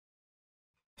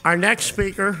Our next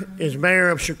speaker is Mayor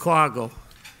of Chicago,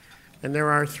 and there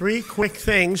are three quick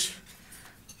things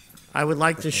I would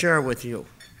like to share with you.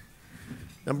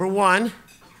 Number one,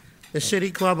 the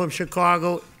City Club of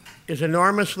Chicago is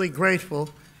enormously grateful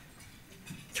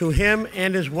to him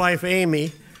and his wife, Amy,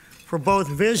 for both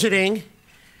visiting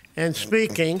and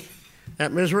speaking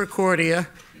at Misericordia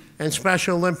and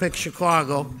Special Olympics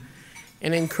Chicago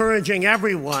and encouraging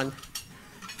everyone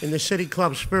in the City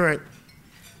Club spirit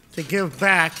to give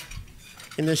back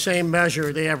in the same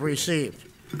measure they have received.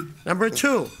 Number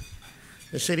two,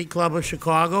 the City Club of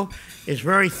Chicago is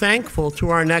very thankful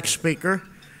to our next speaker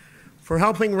for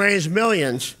helping raise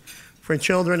millions for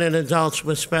children and adults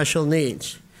with special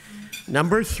needs.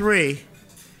 Number three,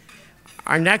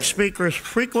 our next speaker's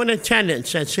frequent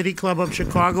attendance at City Club of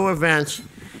Chicago events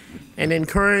and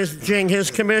encouraging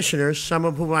his commissioners, some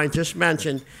of whom I just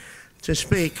mentioned, to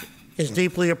speak is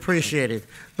deeply appreciated.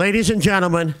 Ladies and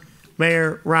gentlemen,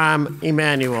 Mayor Rahm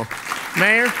Emanuel.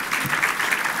 Mayor.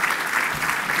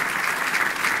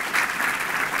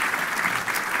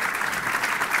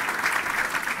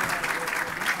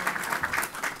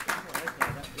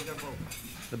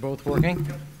 They're both working?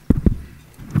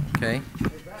 Okay.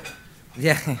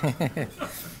 Yeah.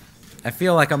 I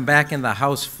feel like I'm back in the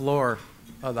House floor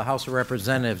of the House of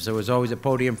Representatives. There was always a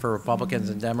podium for Republicans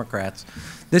and Democrats.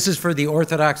 This is for the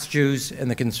Orthodox Jews and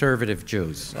the conservative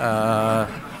Jews.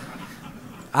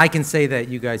 I can say that,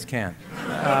 you guys can't.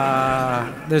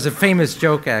 There's a famous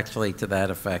joke, actually, to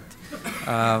that effect.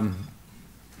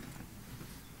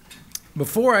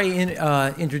 Before I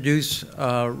introduce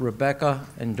Rebekah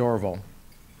and Dorval,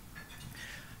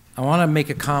 I want to make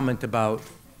a comment about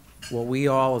what we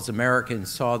all as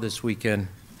Americans saw this weekend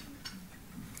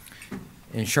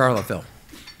in Charlottesville.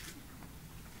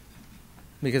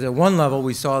 Because at one level,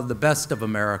 we saw the best of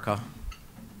America,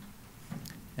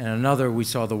 and another, we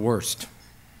saw the worst.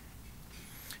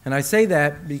 And I say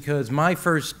that because my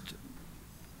first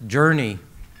journey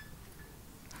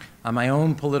on my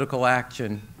own political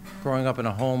action, growing up in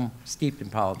a home steeped in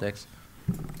politics,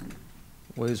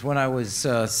 was when I was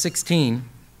 16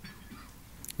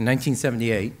 in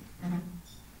 1978.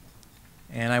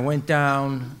 And I went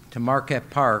down to Marquette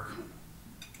Park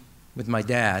with my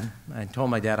dad. I told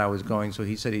my dad I was going, so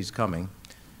he said he's coming,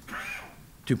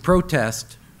 to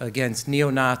protest against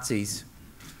neo-Nazis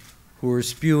who were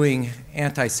spewing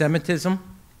anti-Semitism,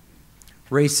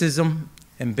 racism,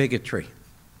 and bigotry.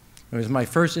 It was my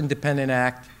first independent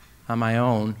act on my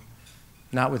own,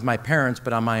 not with my parents,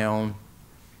 but on my own,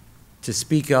 to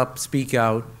speak up, speak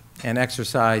out, and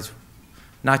exercise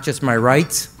not just my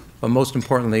rights, but most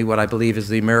importantly, what I believe is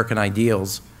the American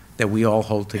ideals that we all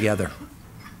hold together.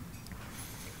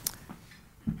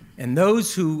 And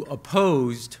those who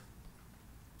opposed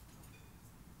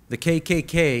the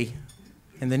KKK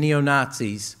and the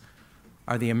neo-Nazis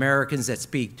are the Americans that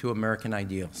speak to American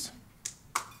ideals.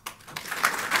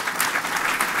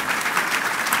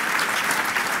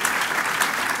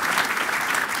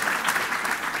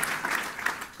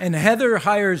 And Heather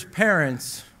Heyer's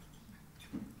parents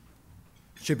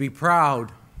should be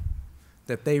proud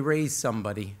that they raised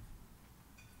somebody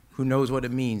who knows what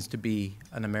it means to be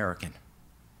an American.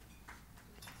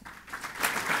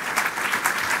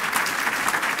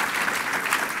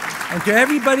 And to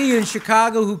everybody in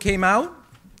Chicago who came out,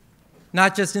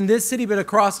 not just in this city, but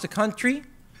across the country,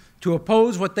 to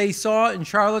oppose what they saw in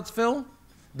Charlottesville,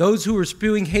 those who were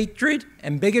spewing hatred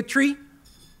and bigotry,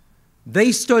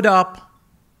 they stood up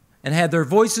and had their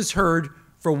voices heard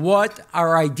for what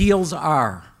our ideals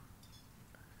are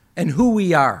and who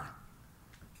we are.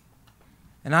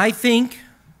 And I think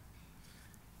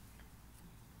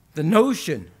the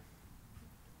notion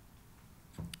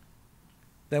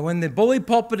that when the bully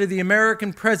pulpit of the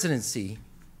American presidency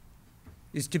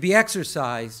is to be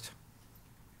exercised,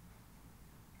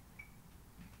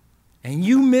 and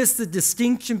you miss the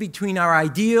distinction between our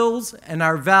ideals and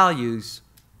our values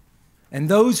and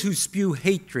those who spew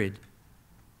hatred,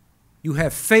 you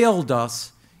have failed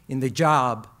us in the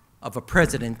job of a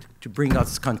president to bring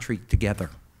us country together.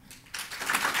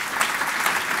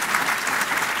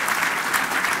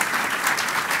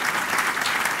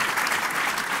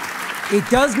 It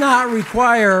does not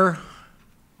require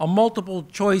a multiple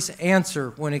choice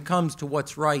answer when it comes to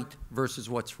what's right versus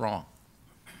what's wrong.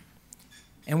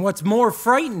 And what's more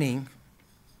frightening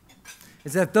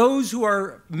is that those who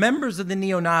are members of the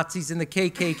neo-Nazis and the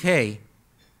KKK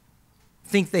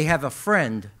think they have a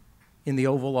friend in the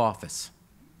Oval Office.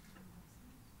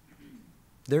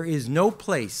 There is no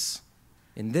place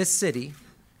in this city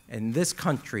and this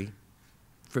country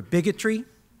for bigotry,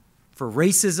 for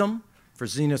racism, for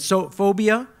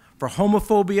xenophobia, for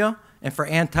homophobia, and for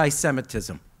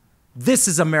anti-Semitism. This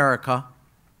is America,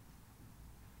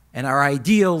 and our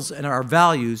ideals and our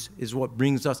values is what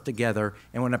brings us together.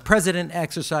 And when a president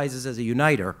exercises as a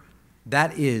uniter,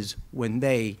 that is when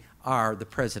they are the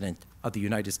president of the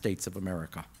United States of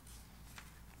America.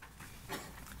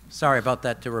 Sorry about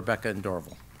that to Rebekah and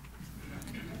Dorval,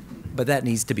 but that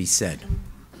needs to be said.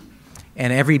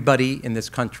 And everybody in this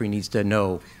country needs to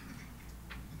know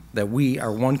that we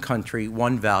are one country,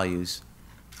 one values,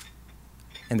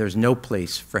 and there's no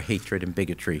place for hatred and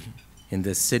bigotry in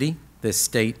this city, this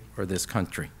state, or this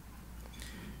country.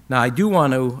 Now, I do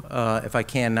want to, if I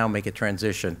can now, make a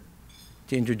transition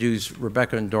to introduce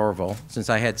Rebekah and Dorval, since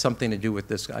I had something to do with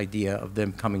this idea of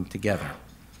them coming together.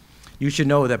 You should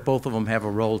know that both of them have a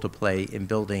role to play in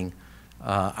building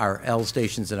our L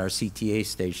stations and our CTA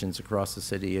stations across the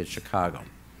city of Chicago.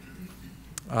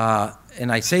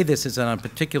 And I say this as on a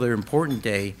particular important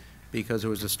day because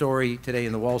there was a story today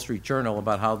in the Wall Street Journal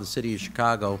about how the city of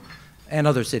Chicago and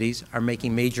other cities are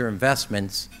making major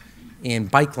investments in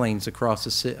bike lanes across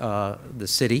the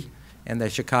city, and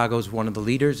that Chicago is one of the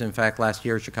leaders. In fact, last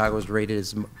year Chicago was rated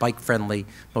as most bike-friendly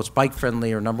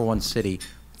or #1 city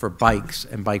for bikes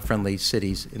and bike-friendly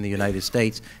cities in the United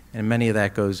States, and many of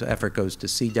that effort goes to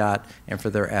CDOT and for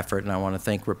their effort, and I want to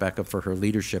thank Rebekah for her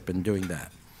leadership in doing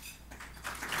that.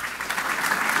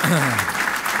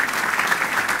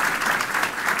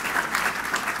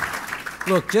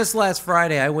 Look, just last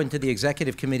Friday, I went to the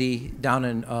executive committee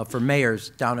for mayors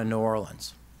down in New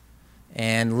Orleans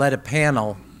and led a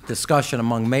panel discussion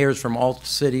among mayors from all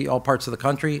parts of the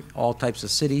country, all types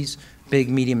of cities, big,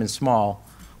 medium, and small,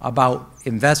 about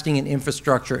investing in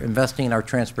infrastructure, investing in our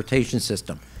transportation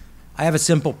system. I have a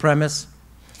simple premise.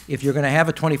 If you're going to have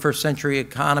a 21st century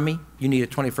economy, you need a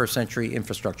 21st century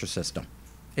infrastructure system.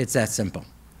 It's that simple.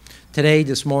 Today,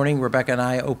 this morning, Rebekah and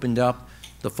I opened up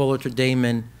the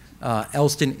Fullerton-Damon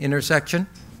Elston intersection.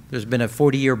 There's been a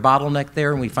 40-year bottleneck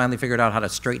there, and we finally figured out how to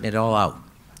straighten it all out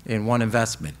in one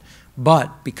investment.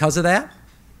 But because of that,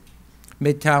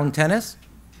 Midtown Tennis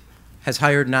has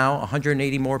hired now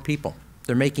 180 more people.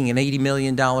 They're making an $80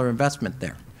 million investment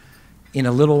there. In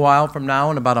a little while from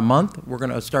now, in about a month, we're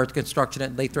going to start the construction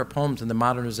at Lathrop Homes and the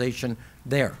modernization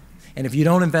there. And if you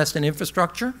don't invest in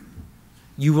infrastructure,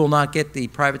 you will not get the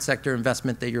private sector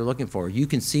investment that you're looking for. You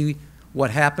can see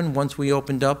what happened once we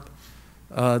opened up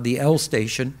the L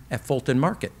station at Fulton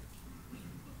Market.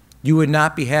 You would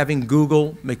not be having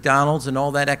Google, McDonald's, and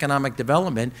all that economic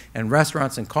development and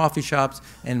restaurants and coffee shops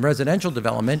and residential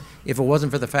development if it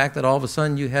wasn't for the fact that all of a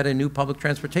sudden you had a new public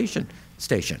transportation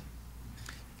station.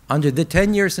 Under the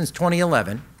 10 years since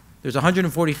 2011, there's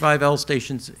 145 L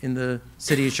stations in the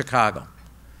city of Chicago.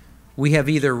 We have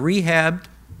either rehabbed,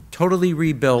 totally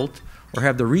rebuilt, or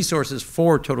have the resources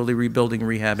for totally rebuilding,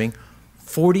 rehabbing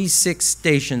 46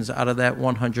 stations out of that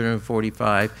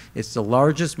 145. It's the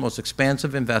largest, most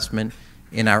expansive investment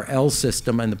in our L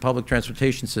system and the public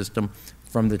transportation system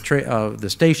from the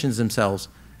stations themselves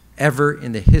ever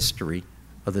in the history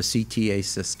of the CTA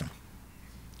system.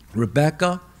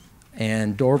 Rebekah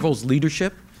and Dorval's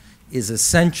leadership is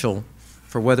essential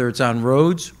for whether it's on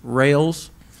roads, rails,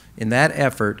 in that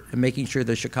effort and making sure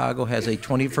that Chicago has a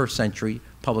 21st century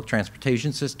public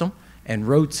transportation system and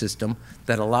road system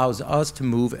that allows us to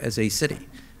move as a city.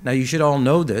 Now, you should all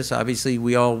know this. Obviously,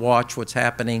 we all watch what's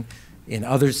happening in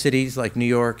other cities like New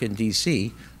York and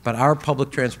DC, but our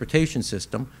public transportation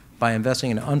system, by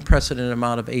investing an unprecedented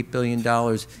amount of $8 billion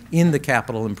in the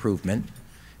capital improvement,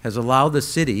 has allowed the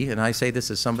city, and I say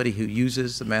this as somebody who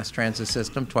uses the mass transit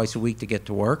system twice a week to get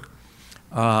to work,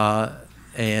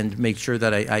 and make sure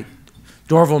that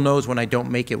Dorval knows when I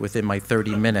don't make it within my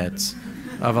 30 minutes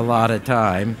of allotted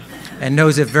time, and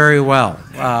knows it very well.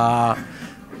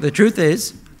 The truth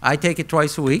is, I take it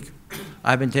twice a week.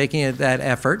 I've been taking it that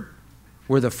effort.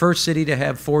 We're the first city to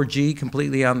have 4G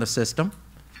completely on the system.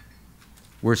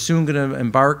 We're soon going to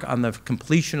embark on the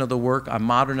completion of the work on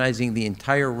modernizing the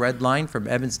entire Red Line from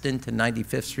Evanston to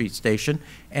 95th Street Station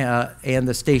and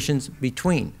the stations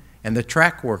between, and the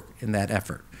track work in that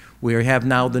effort. We have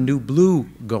now the new blue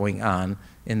going on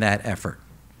in that effort.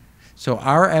 So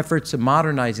our efforts in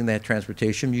modernizing that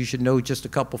transportation, you should know just a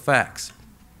couple facts.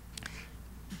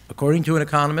 According to an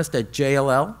economist at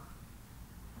JLL,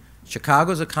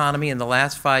 Chicago's economy in the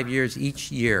last 5 years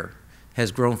each year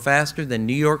has grown faster than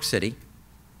New York City,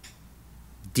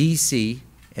 DC,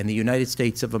 and the United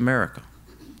States of America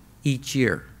each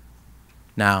year.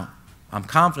 Now, I'm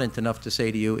confident enough to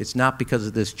say to you, it's not because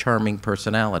of this charming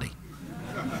personality.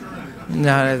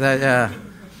 No,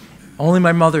 only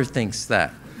my mother thinks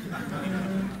that.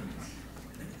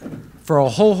 For a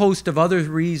whole host of other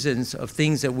reasons of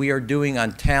things that we are doing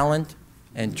on talent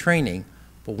and training,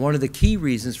 But one of the key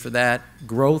reasons for that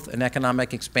growth and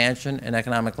economic expansion and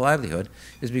economic livelihood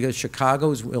is because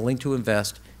Chicago is willing to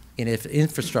invest in its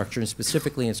infrastructure, and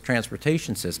specifically in its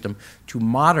transportation system, to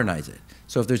modernize it.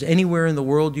 So if there's anywhere in the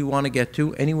world you want to get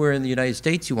to, anywhere in the United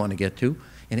States you want to get to,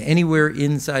 and anywhere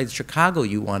inside Chicago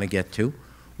you want to get to,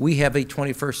 we have a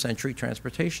 21st century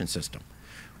transportation system.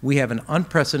 We have an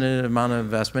unprecedented amount of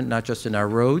investment, not just in our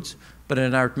roads, but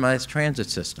in our mass transit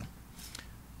system.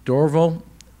 Dorval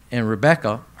and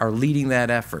Rebekah are leading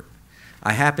that effort.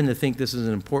 I happen to think this is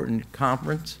an important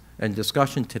conference and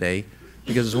discussion today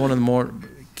because it's one of the more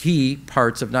key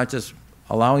parts of not just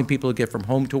allowing people to get from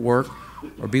home to work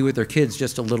or be with their kids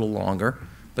just a little longer,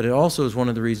 but it also is one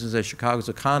of the reasons that Chicago's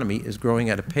economy is growing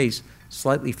at a pace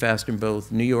slightly faster in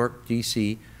both New York,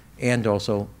 D.C., and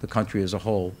also the country as a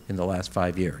whole in the last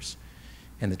 5 years.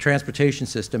 And the transportation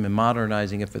system and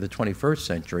modernizing it for the 21st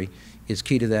century is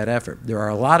key to that effort. There are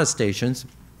a lot of stations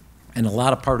and a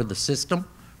lot of part of the system,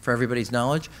 for everybody's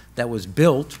knowledge, that was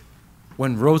built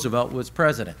when Roosevelt was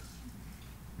president.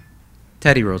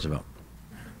 Teddy Roosevelt.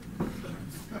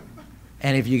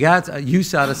 And if you got a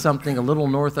use out of something a little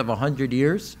north of 100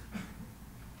 years,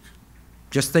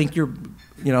 just think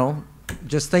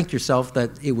just think yourself that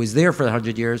it was there for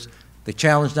 100 years. The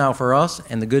challenge now for us,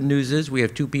 and the good news is we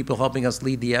have two people helping us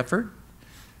lead the effort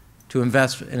to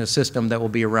invest in a system that will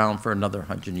be around for another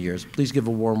 100 years. Please give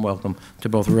a warm welcome to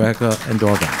both Rebekah and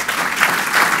Dorval.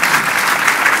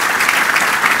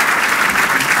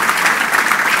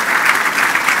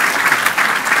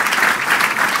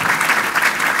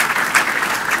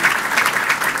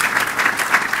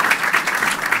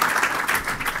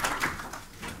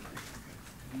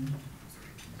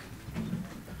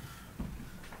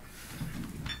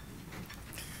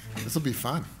 This will be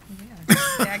fun. Yeah,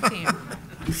 tag team.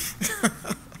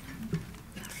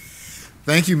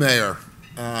 Thank you, Mayor.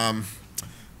 On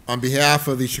behalf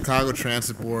of the Chicago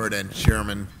Transit Board and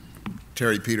Chairman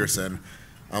Terry Peterson,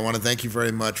 I want to thank you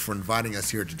very much for inviting us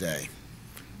here today.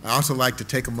 I also like to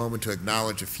take a moment to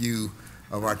acknowledge a few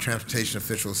of our transportation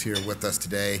officials here with us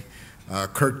today.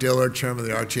 Kirk Dillard, Chairman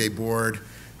of the RTA Board,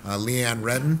 Leanne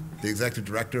Redden, the Executive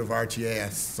Director of RTA. I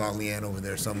saw Leanne over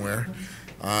there somewhere.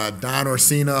 Don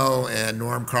Orsino and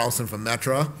Norm Carlson from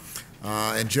Metra,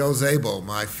 and Joe Zabel,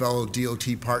 my fellow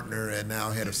DOT partner and now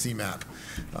head of CMAP,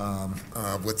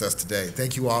 with us today.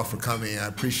 Thank you all for coming. I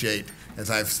appreciate,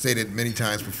 as I've stated many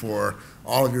times before,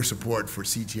 all of your support for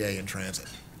CTA and transit.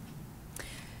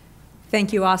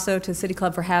 Thank you also to City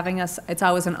Club for having us. It's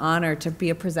always an honor to be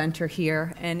a presenter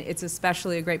here, and it's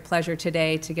especially a great pleasure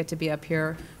today to get to be up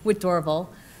here with Dorval,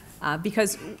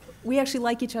 because we actually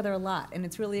like each other a lot, and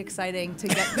it's really exciting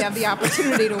to have the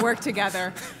opportunity to work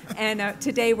together. And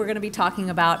today we're going to be talking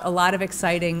about a lot of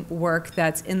exciting work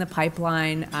that's in the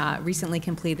pipeline, recently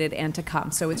completed and to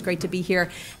come. So it's great to be here.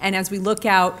 And as we look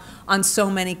out on so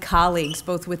many colleagues,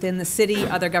 both within the city,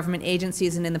 other government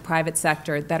agencies, and in the private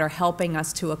sector that are helping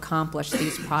us to accomplish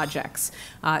these projects.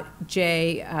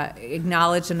 Jay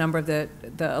acknowledged a number of the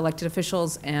elected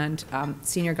officials and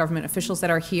senior government officials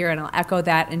that are here, and I'll echo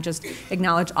that and just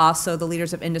acknowledge also the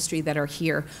leaders of industry that are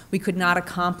here. We could not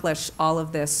accomplish all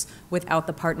of this without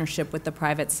the partnership with the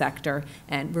private sector,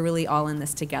 and we're really all in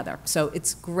this together. So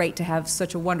it's great to have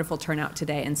such a wonderful turnout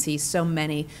today and see so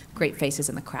many great faces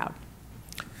in the crowd.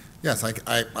 Yes,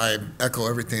 I echo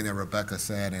everything that Rebekah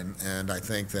said, and I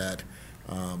think that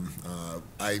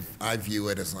I view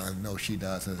it, as I know she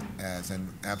does, as an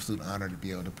absolute honor to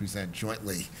be able to present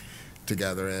jointly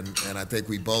together, and I think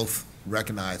we both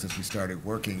recognized as we started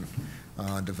working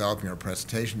on developing our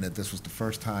presentation that this was the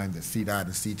first time that CDOT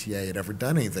and CTA had ever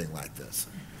done anything like this.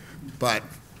 But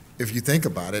if you think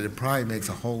about it, it probably makes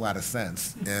a whole lot of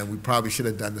sense, and we probably should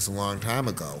have done this a long time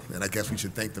ago, and I guess we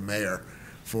should thank the mayor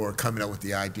for coming up with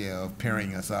the idea of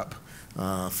pairing us up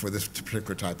for this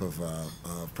particular type of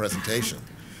presentation.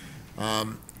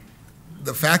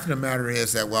 The fact of the matter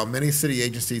is that while many city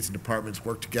agencies and departments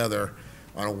work together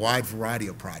on a wide variety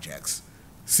of projects,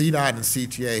 CDOT and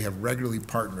CTA have regularly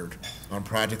partnered on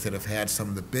projects that have had some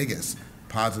of the biggest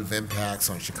positive impacts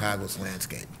on Chicago's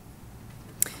landscape.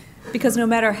 Because no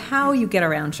matter how you get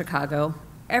around Chicago,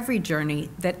 every journey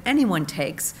that anyone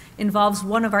takes involves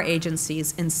one of our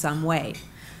agencies in some way.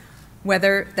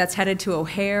 Whether that's headed to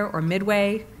O'Hare or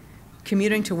Midway,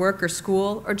 commuting to work or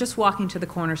school, or just walking to the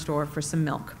corner store for some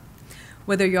milk.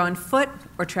 Whether you're on foot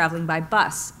or traveling by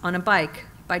bus, on a bike,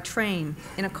 by train,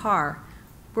 in a car,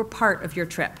 we're part of your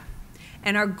trip.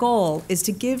 And our goal is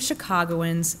to give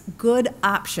Chicagoans good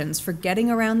options for getting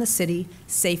around the city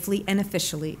safely and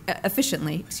efficiently,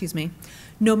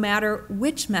 no matter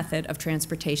which method of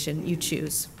transportation you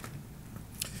choose.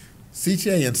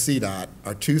 CTA and CDOT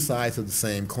are two sides of the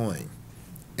same coin,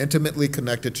 intimately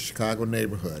connected to Chicago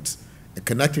neighborhoods and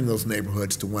connecting those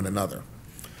neighborhoods to one another.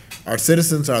 Our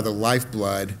citizens are the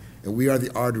lifeblood, and we are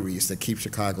the arteries that keep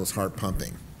Chicago's heart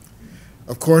pumping.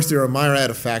 Of course, there are myriad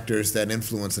of factors that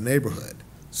influence a neighborhood: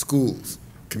 schools,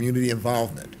 community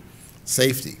involvement,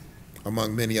 safety,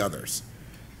 among many others.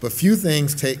 But few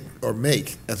things take or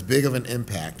make as big of an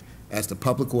impact as the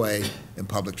public way and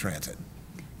public transit.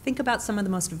 Think about some of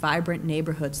the most vibrant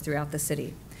neighborhoods throughout the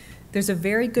city. There's a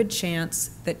very good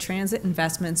chance that transit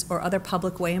investments or other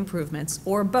public way improvements,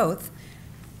 or both,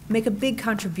 make a big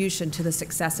contribution to the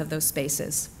success of those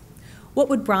spaces. What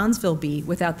would Bronzeville be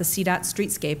without the CDOT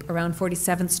streetscape around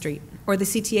 47th Street, or the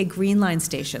CTA Green Line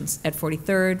stations at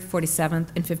 43rd, 47th,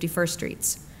 and 51st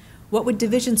Streets? What would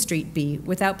Division Street be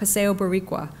without Paseo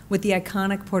Boricua with the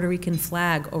iconic Puerto Rican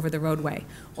flag over the roadway,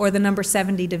 or the number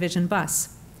 70 Division bus?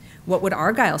 What would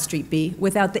Argyle Street be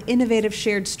without the innovative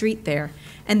shared street there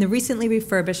and the recently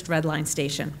refurbished Red Line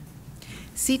station?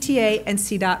 CTA and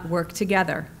CDOT work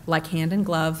together, like hand in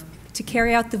glove, to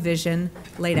carry out the vision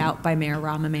laid out by Mayor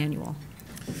Rahm Emanuel.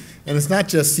 And it's not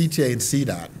just CTA and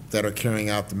CDOT that are carrying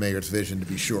out the mayor's vision, to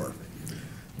be sure.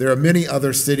 There are many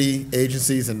other city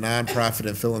agencies and nonprofit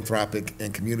and philanthropic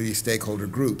and community stakeholder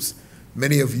groups,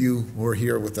 many of you who are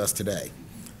here with us today.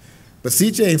 But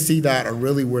CTA and CDOT are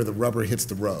really where the rubber hits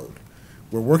the road.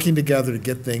 We're working together to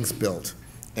get things built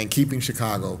and keeping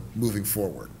Chicago moving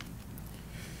forward.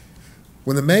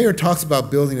 When the mayor talks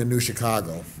about building a new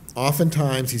Chicago,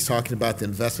 oftentimes he's talking about the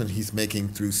investment he's making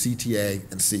through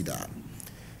CTA and CDOT,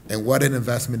 and what an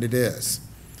investment it is.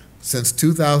 Since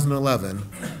 2011,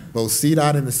 both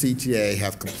CDOT and the CTA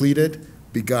have completed,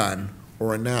 begun,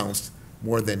 or announced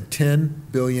more than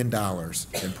 $10 billion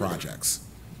in projects.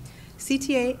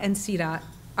 CTA and CDOT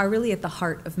are really at the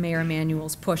heart of Mayor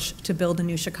Emanuel's push to build a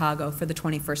new Chicago for the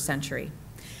 21st century.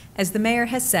 As the mayor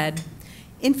has said,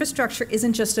 infrastructure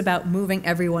isn't just about moving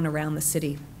everyone around the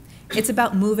city. It's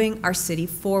about moving our city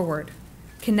forward,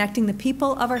 connecting the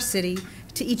people of our city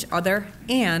to each other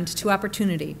and to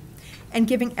opportunity, and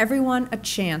giving everyone a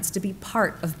chance to be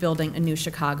part of building a new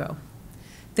Chicago.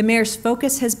 The mayor's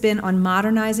focus has been on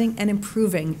modernizing and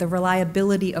improving the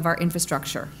reliability of our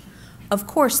infrastructure. Of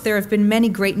course, there have been many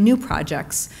great new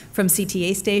projects, from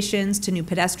CTA stations to new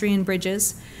pedestrian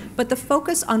bridges, but the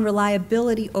focus on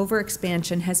reliability over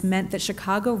expansion has meant that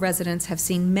Chicago residents have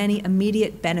seen many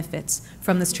immediate benefits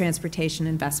from this transportation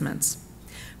investments.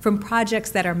 From projects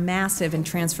that are massive and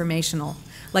transformational,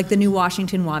 like the new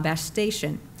Washington Wabash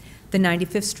Station, the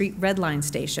 95th Street Red Line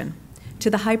Station, to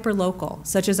the hyperlocal,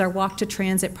 such as our walk to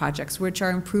transit projects, which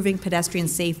are improving pedestrian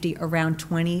safety around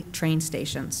 20 train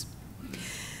stations.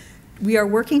 We are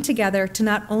working together to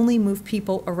not only move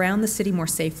people around the city more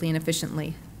safely and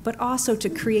efficiently, but also to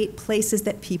create places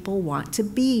that people want to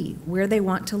be, where they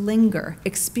want to linger,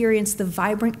 experience the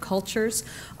vibrant cultures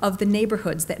of the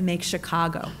neighborhoods that make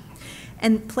Chicago,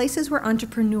 and places where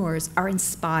entrepreneurs are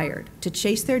inspired to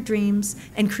chase their dreams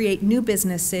and create new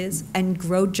businesses and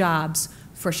grow jobs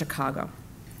for Chicago.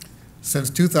 Since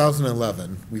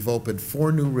 2011, we've opened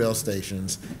 4 new rail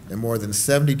stations and more than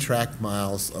 70 track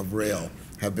miles of rail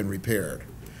have been repaired.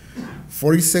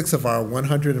 46 of our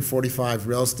 145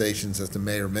 rail stations, as the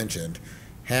mayor mentioned,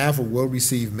 have or will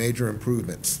receive major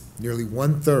improvements, nearly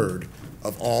 1/3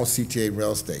 of all CTA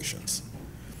rail stations.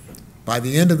 By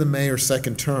the end of the mayor's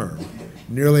second term,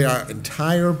 nearly our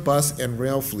entire bus and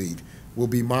rail fleet will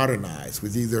be modernized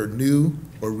with either new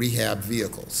or rehab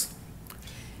vehicles.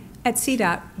 At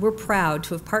CDOT, we're proud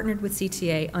to have partnered with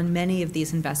CTA on many of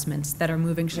these investments that are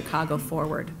moving Chicago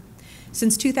forward.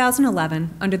 Since 2011,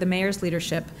 under the mayor's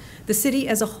leadership, the city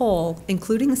as a whole,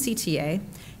 including the CTA,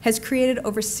 has created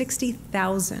over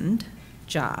 60,000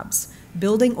 jobs,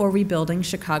 building or rebuilding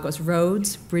Chicago's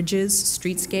roads, bridges,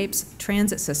 streetscapes,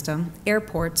 transit system,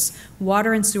 airports,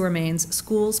 water and sewer mains,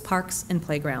 schools, parks, and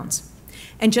playgrounds.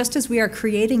 And just as we are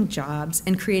creating jobs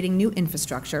and creating new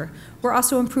infrastructure, we're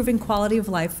also improving quality of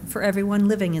life for everyone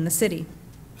living in the city.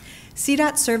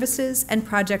 CDOT services and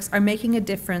projects are making a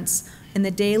difference in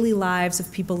the daily lives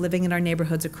of people living in our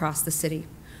neighborhoods across the city,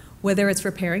 whether it's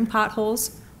repairing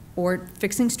potholes or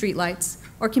fixing streetlights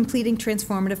or completing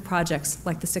transformative projects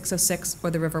like the 606 or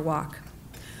the Riverwalk.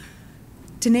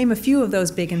 To name a few of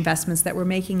those big investments that we're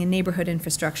making in neighborhood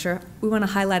infrastructure, we want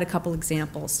to highlight a couple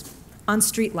examples. On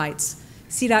streetlights,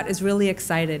 CDOT is really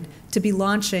excited to be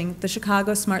launching the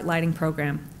Chicago Smart Lighting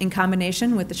Program in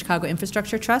combination with the Chicago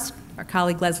Infrastructure Trust, our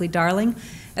colleague Leslie Darling,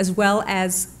 as well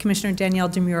as Commissioner Danielle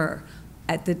Demure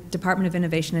at the Department of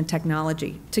Innovation and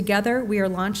Technology. Together, we are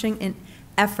launching an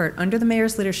effort under the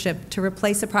mayor's leadership to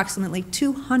replace approximately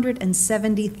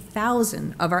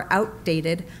 270,000 of our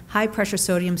outdated high-pressure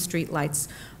sodium streetlights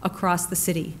across the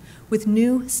city with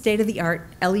new state-of-the-art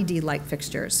LED light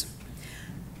fixtures.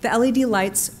 The LED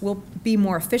lights will be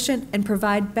more efficient and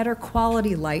provide better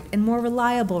quality light and more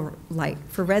reliable light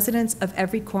for residents of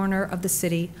every corner of the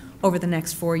city over the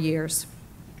next 4 years.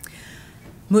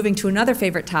 Moving to another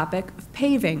favorite topic,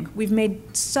 paving. We've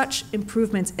made such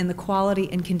improvements in the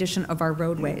quality and condition of our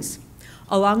roadways.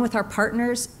 Along with our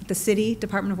partners, the City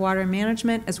Department of Water and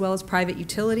Management, as well as private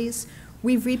utilities,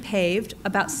 we've repaved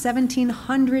about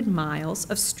 1,700 miles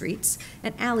of streets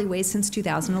and alleyways since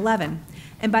 2011.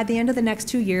 And by the end of the next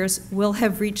 2 years, we'll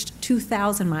have reached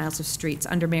 2,000 miles of streets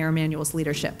under Mayor Emanuel's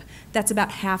leadership. That's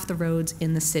about half the roads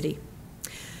in the city.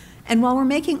 And while we're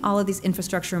making all of these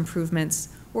infrastructure improvements,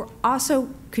 we're also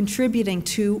contributing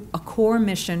to a core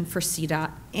mission for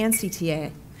CDOT and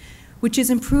CTA, which is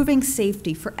improving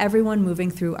safety for everyone moving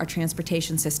through our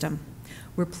transportation system.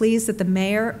 We're pleased that the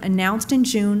mayor announced in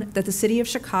June that the City of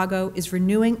Chicago is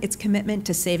renewing its commitment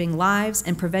to saving lives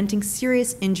and preventing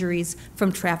serious injuries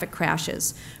from traffic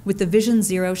crashes with the Vision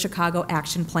Zero Chicago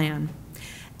Action Plan.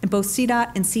 And both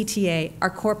CDOT and CTA are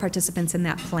core participants in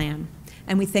that plan,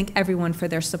 and we thank everyone for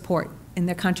their support and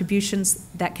their contributions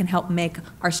that can help make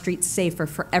our streets safer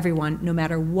for everyone, no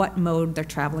matter what mode they're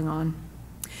traveling on.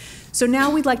 So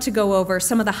now we'd like to go over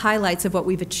some of the highlights of what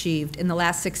we've achieved in the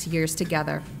last 6 years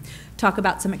together, talk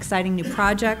about some exciting new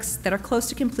projects that are close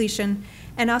to completion,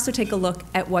 and also take a look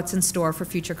at what's in store for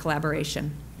future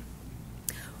collaboration.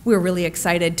 We're really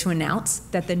excited to announce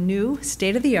that the new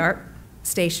state-of-the-art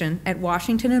station at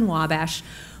Washington and Wabash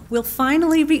will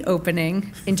finally be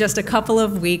opening in just a couple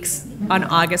of weeks on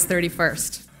August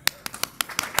 31st.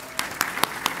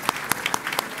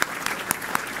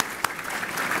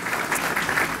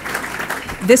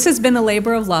 This has been a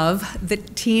labor of love. The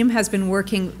team has been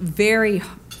working very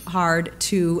hard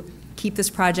to keep this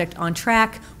project on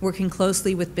track, working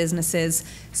closely with businesses.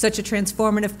 Such a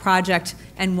transformative project,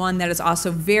 and one that is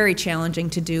also very challenging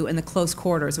to do in the close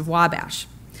quarters of Wabash.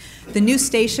 The new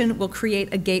station will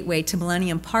create a gateway to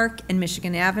Millennium Park and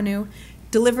Michigan Avenue,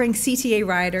 delivering CTA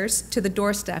riders to the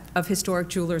doorstep of historic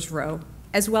Jewelers Row,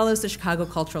 as well as the Chicago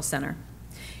Cultural Center.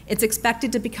 It's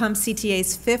expected to become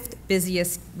CTA's 5th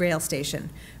busiest rail station,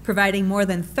 providing more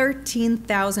than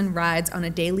 13,000 rides on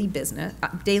a daily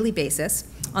basis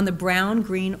on the brown,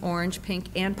 green, orange, pink,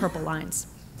 and purple lines.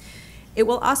 It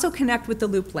will also connect with the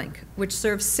Loop Link, which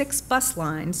serves 6 bus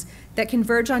lines that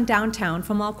converge on downtown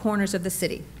from all corners of the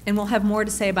city, and we'll have more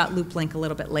to say about Loop Link a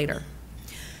little bit later.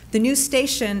 The new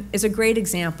station is a great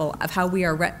example of how we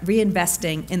are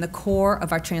reinvesting in the core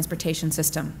of our transportation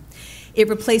system. It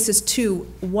replaces 2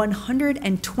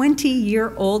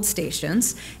 120-year-old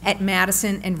stations at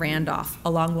Madison and Randolph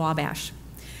along Wabash.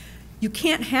 You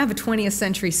can't have a 20th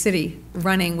century city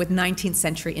running with 19th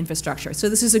century infrastructure. So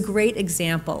this is a great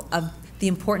example of the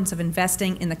importance of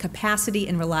investing in the capacity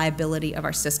and reliability of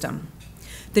our system.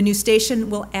 The new station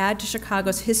will add to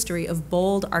Chicago's history of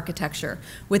bold architecture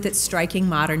with its striking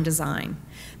modern design.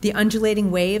 The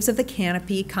undulating waves of the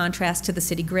canopy contrast to the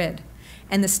city grid,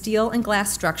 and the steel and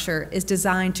glass structure is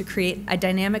designed to create a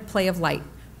dynamic play of light,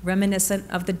 reminiscent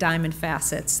of the diamond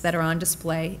facets that are on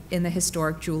display in the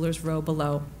historic Jewelers Row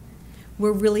below.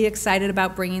 We're really excited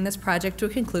about bringing this project to a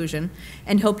conclusion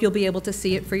and hope you'll be able to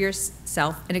see it for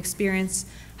yourself and experience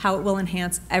how it will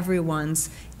enhance everyone's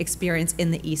experience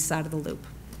in the east side of the loop.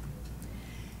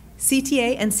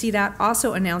 CTA and CDOT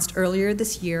also announced earlier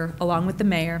this year, along with the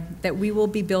mayor, that we will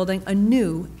be building a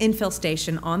new infill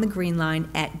station on the Green Line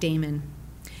at Damon.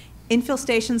 Infill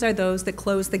stations are those that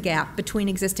close the gap between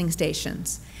existing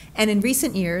stations. And in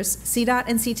recent years, CDOT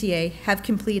and CTA have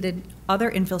completed other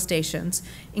infill stations,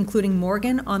 including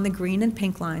Morgan on the Green and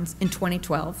Pink lines in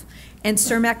 2012, and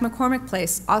Cermak McCormick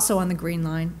Place, also on the Green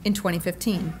Line, in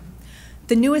 2015.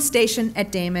 The newest station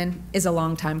at Damon is a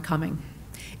long time coming.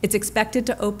 It's expected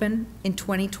to open in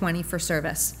 2020 for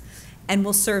service, and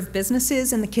will serve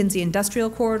businesses in the Kinsey Industrial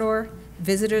Corridor,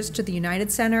 visitors to the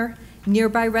United Center,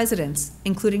 nearby residents,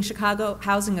 including Chicago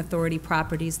Housing Authority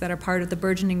properties that are part of the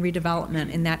burgeoning redevelopment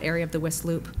in that area of the West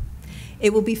Loop.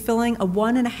 It will be filling a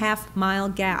 1.5-mile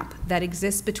gap that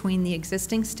exists between the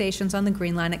existing stations on the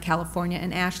Green Line at California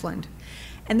and Ashland.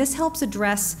 And this helps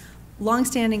address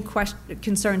longstanding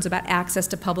concerns about access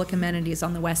to public amenities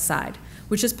on the west side,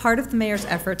 which is part of the mayor's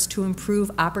efforts to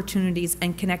improve opportunities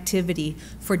and connectivity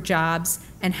for jobs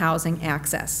and housing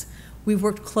access. We've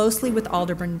worked closely with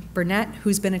Alderman Burnett,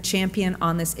 who's been a champion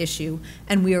on this issue,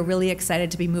 and we are really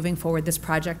excited to be moving forward this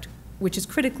project, which is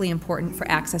critically important for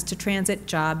access to transit,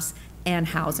 jobs, and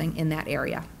housing in that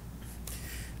area.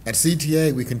 At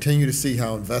CTA, we continue to see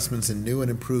how investments in new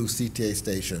and improved CTA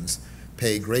stations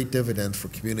pay great dividends for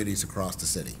communities across the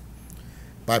city.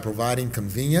 By providing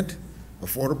convenient,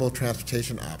 affordable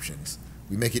transportation options,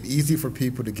 we make it easy for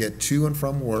people to get to and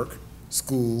from work,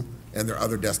 school, and their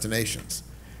other destinations.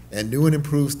 And new and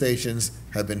improved stations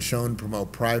have been shown to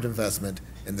promote private investment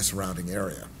in the surrounding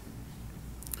area.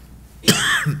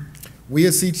 We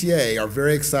at CTA are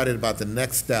very excited about the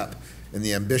next step in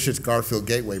the ambitious Garfield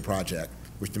Gateway project,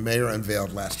 which the mayor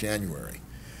unveiled last January.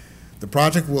 The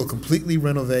project will completely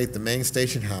renovate the main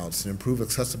station house and improve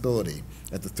accessibility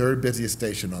at the third busiest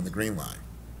station on the Green Line.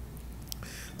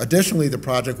 Additionally, the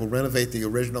project will renovate the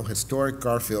original historic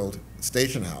Garfield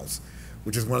station house,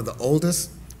 which is one of the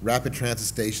oldest rapid transit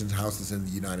station houses in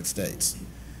the United States.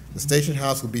 The station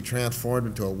house will be transformed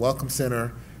into a welcome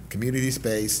center, community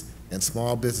space, and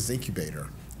small business incubator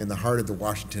in the heart of the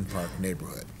Washington Park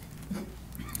neighborhood.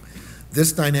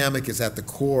 This dynamic is at the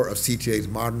core of CTA's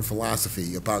modern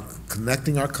philosophy about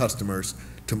connecting our customers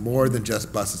to more than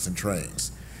just buses and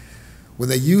trains. When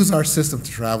they use our system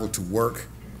to travel to work,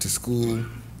 to school,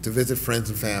 to visit friends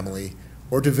and family,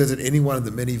 or to visit any one of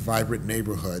the many vibrant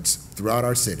neighborhoods throughout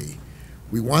our city,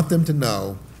 we want them to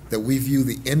know that we view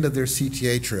the end of their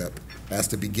CTA trip as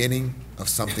the beginning of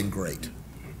something great.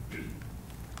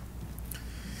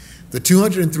 The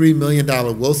 $203 million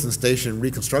Wilson Station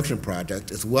reconstruction project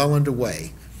is well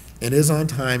underway and is on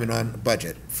time and on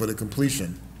budget for the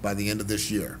completion by the end of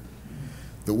this year.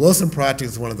 The Wilson project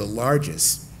is one of the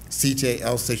largest CTA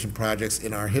L station projects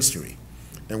in our history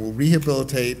and will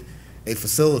rehabilitate a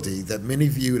facility that many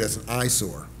viewed as an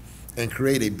eyesore and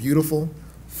create a beautiful,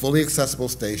 fully accessible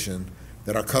station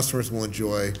that our customers will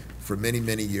enjoy for many,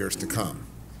 many years to come.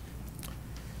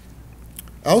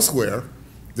 Elsewhere,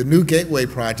 the new Gateway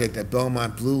project at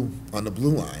Belmont Blue on the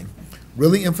Blue Line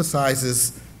really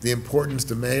emphasizes the importance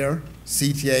the mayor,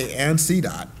 CTA, and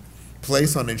CDOT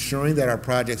place on ensuring that our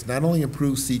projects not only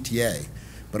improve CTA,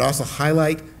 but also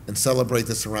highlight and celebrate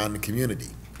the surrounding community.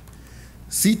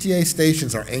 CTA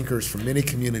stations are anchors for many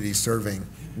communities serving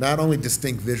not only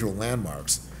distinct visual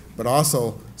landmarks, but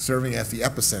also serving as the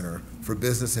epicenter for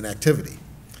business and activity.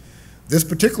 This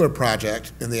particular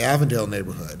project in the Avondale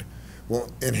neighborhood will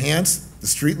enhance the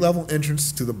street-level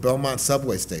entrance to the Belmont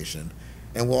subway station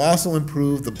and will also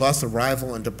improve the bus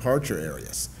arrival and departure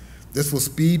areas. This will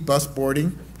speed bus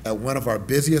boarding at one of our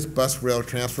busiest bus rail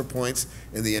transfer points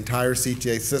in the entire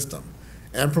CTA system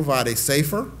and provide a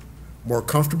safer, more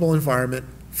comfortable environment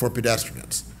for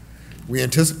pedestrians. We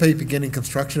anticipate beginning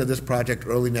construction of this project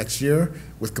early next year,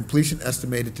 with completion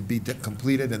estimated to be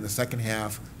completed in the second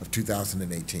half of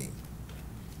 2018.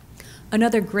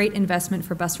 Another great investment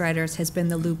for bus riders has been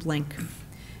the Loop Link.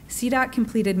 CDOT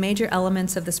completed major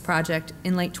elements of this project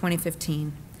in late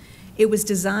 2015. It was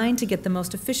designed to get the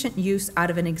most efficient use out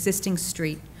of an existing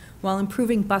street while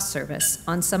improving bus service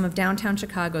on some of downtown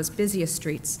Chicago's busiest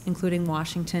streets, including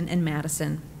Washington and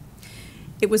Madison.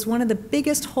 It was one of the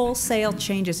biggest wholesale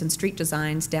changes in street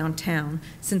designs downtown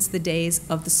since the days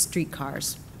of the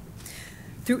streetcars.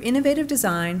 Through innovative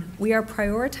design, we are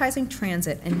prioritizing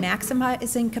transit and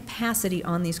maximizing capacity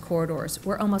on these corridors,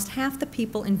 where almost half the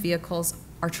people in vehicles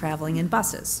are traveling in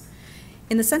buses.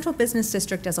 In the Central Business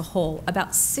District as a whole,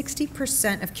 about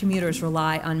 60% of commuters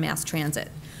rely on mass transit.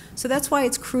 So that's why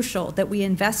it's crucial that we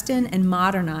invest in and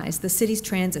modernize the city's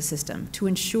transit system to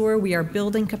ensure we are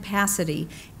building capacity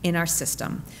in our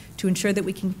system, to ensure that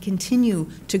we can continue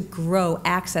to grow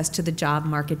access to the job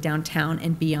market downtown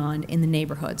and beyond in the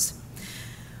neighborhoods.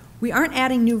 We aren't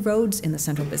adding new roads in the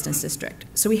Central Business District,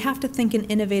 so we have to think in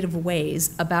innovative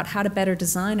ways about how to better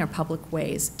design our public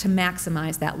ways to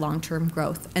maximize that long-term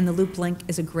growth, and the Loop Link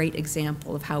is a great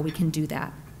example of how we can do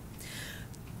that.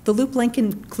 The Loop Link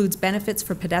includes benefits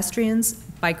for pedestrians,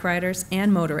 bike riders,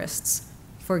 and motorists.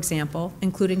 For example,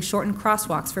 including shortened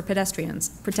crosswalks for pedestrians,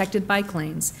 protected bike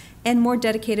lanes, and more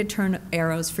dedicated turn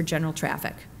arrows for general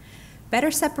traffic.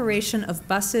 Better separation of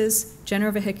buses,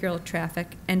 general vehicular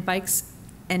traffic, and bikes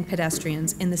and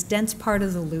pedestrians in this dense part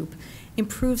of the loop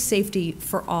improves safety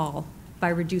for all by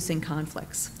reducing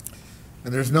conflicts.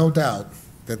 And there's no doubt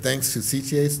that thanks to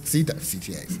CDOT's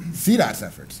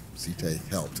efforts, CTA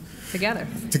helped.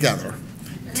 Together,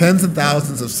 tens of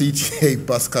thousands of CTA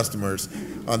bus customers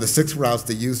on the 6 routes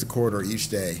that use the corridor each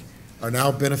day are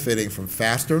now benefiting from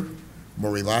faster,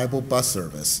 more reliable bus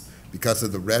service because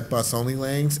of the red bus-only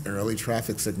lanes and early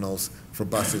traffic signals for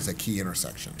buses at key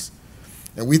intersections.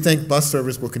 And we think bus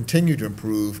service will continue to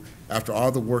improve after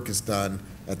all the work is done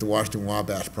at the Washington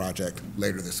Wabash project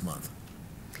later this month.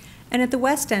 And at the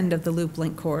west end of the Loop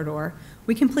Link corridor,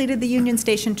 we completed the Union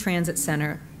Station Transit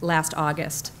Center last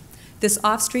August. This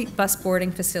off-street bus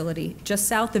boarding facility, just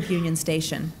south of Union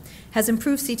Station, has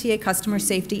improved CTA customer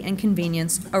safety and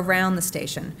convenience around the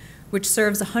station, which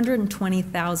serves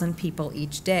 120,000 people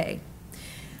each day.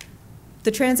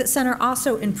 The transit center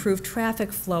also improved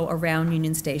traffic flow around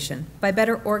Union Station by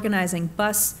better organizing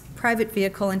bus, private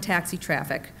vehicle, and taxi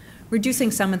traffic,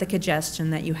 reducing some of the congestion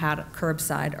that you had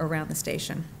curbside around the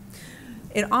station.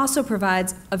 It also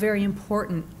provides a very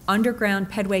important underground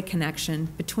pedway connection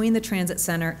between the transit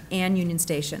center and Union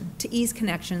Station to ease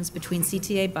connections between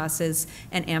CTA buses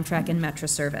and Amtrak and Metro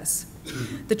service.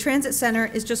 The transit center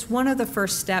is just one of the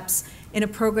first steps in a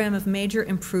program of major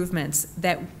improvements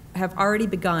that have already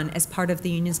begun as part of the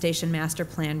Union Station Master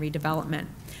Plan redevelopment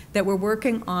that we're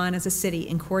working on as a city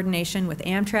in coordination with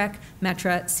Amtrak,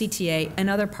 Metra, CTA, and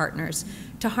other partners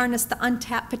to harness the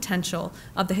untapped potential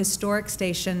of the historic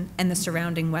station and the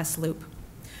surrounding West Loop.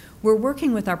 We're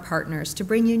working with our partners to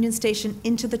bring Union Station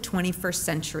into the 21st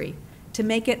century, to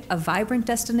make it a vibrant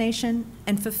destination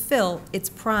and fulfill its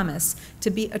promise to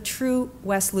be a true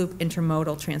West Loop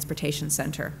intermodal transportation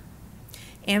center.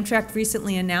 Amtrak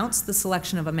recently announced the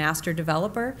selection of a master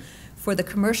developer for the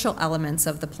commercial elements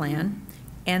of the plan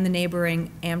and the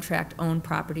neighboring Amtrak-owned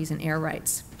properties and air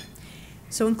rights.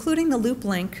 So including the Loop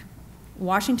Link,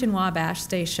 Washington Wabash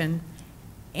Station,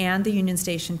 and the Union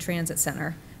Station Transit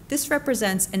Center, this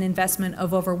represents an investment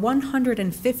of over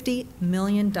 $150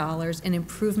 million in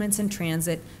improvements in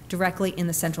transit directly in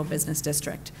the Central Business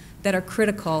District that are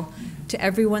critical to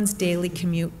everyone's daily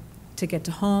commute to get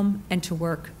to home and to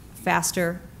work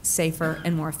faster, safer,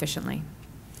 and more efficiently.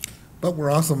 But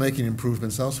we're also making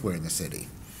improvements elsewhere in the city.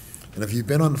 And if you've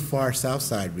been on the far south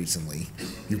side recently,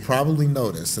 you've probably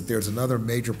noticed that there's another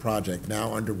major project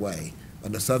now underway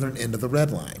on the southern end of the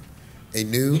Red Line, a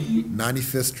new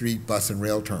 95th Street bus and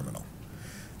rail terminal.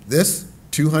 This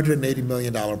 $280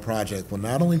 million project will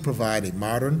not only provide a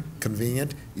modern,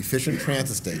 convenient, efficient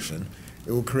transit station,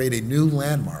 it will create a new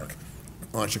landmark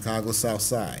on Chicago's south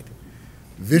side.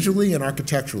 Visually and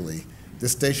architecturally,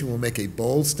 this station will make a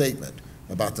bold statement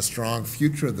about the strong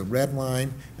future of the Red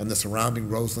Line and the surrounding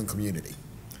Roseland community.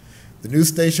 The new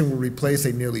station will replace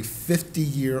a nearly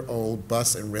 50-year-old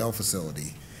bus and rail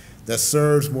facility that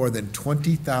serves more than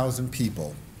 20,000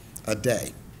 people a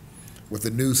day with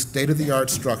a new state-of-the-art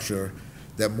structure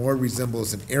that more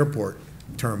resembles an airport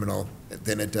terminal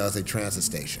than it does a transit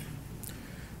station.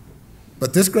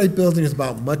 But this great building is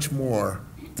about much more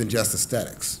than just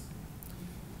aesthetics.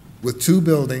 With two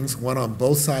buildings, one on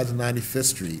both sides of 95th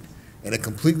Street, and a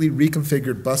completely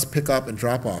reconfigured bus pickup and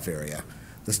drop-off area,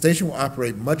 the station will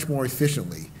operate much more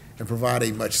efficiently and provide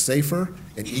a much safer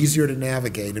and easier to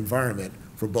navigate environment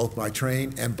for both my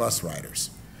train and bus riders.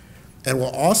 And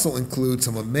will also include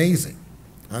some amazing,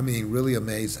 I mean really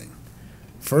amazing,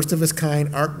 first-of-its-kind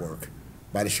artwork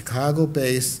by the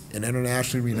Chicago-based and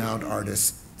internationally renowned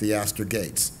artist, Theaster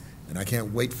Gates. And I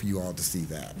can't wait for you all to see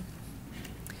that.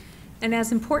 And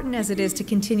as important as it is to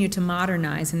continue to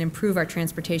modernize and improve our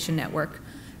transportation network,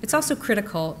 it's also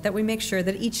critical that we make sure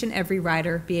that each and every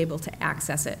rider be able to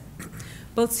access it.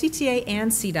 Both CTA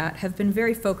and CDOT have been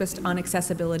very focused on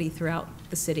accessibility throughout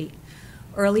the city.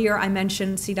 Earlier, I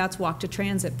mentioned CDOT's Walk to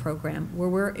Transit program, where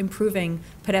we're improving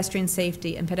pedestrian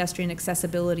safety and pedestrian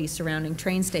accessibility surrounding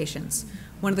train stations.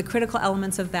 One of the critical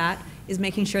elements of that is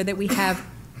making sure that we have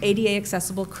ADA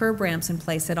accessible curb ramps in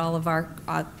place at all of our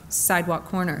sidewalk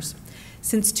corners.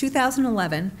 Since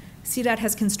 2011, CDOT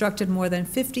has constructed more than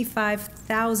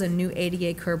 55,000 new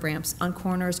ADA curb ramps on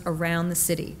corners around the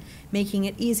city, making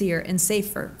it easier and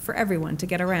safer for everyone to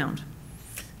get around.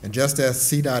 And just as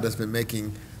CDOT has been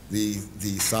making the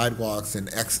sidewalks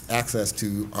and access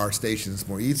to our stations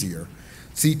more easier,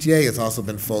 CTA has also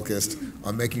been focused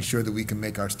on making sure that we can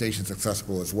make our stations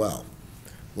accessible as well.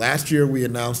 Last year, we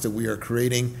announced that we are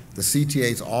creating the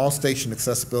CTA's All-Station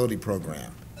Accessibility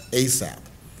Program, ASAP.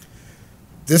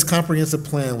 This comprehensive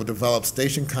plan will develop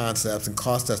station concepts and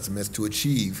cost estimates to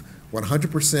achieve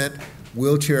 100%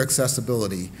 wheelchair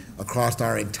accessibility across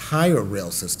our entire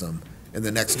rail system in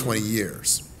the next 20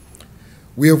 years.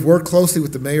 We have worked closely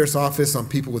with the Mayor's Office on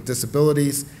People with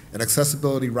Disabilities and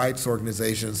accessibility rights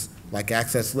organizations like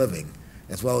Access Living,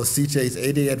 as well as CTA's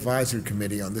ADA Advisory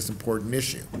Committee on this important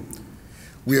issue.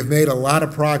 We have made a lot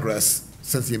of progress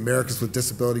since the Americans with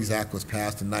Disabilities Act was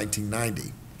passed in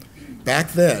 1990.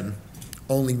 Back then,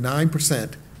 only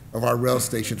 9% of our rail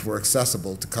stations were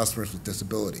accessible to customers with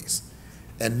disabilities,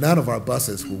 and none of our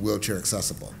buses were wheelchair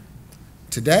accessible.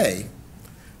 Today,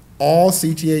 all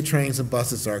CTA trains and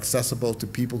buses are accessible to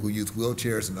people who use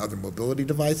wheelchairs and other mobility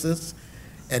devices,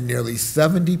 and nearly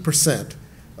 70%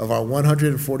 of our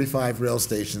 145 rail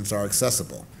stations are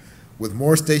accessible, with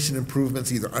more station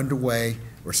improvements either underway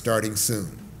or starting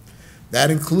soon.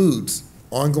 That includes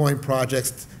ongoing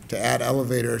projects to add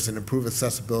elevators and improve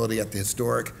accessibility at the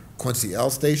historic Quincy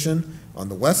L station on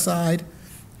the west side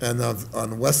and on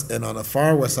the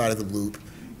far west side of the loop,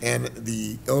 and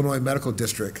the Illinois Medical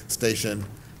District station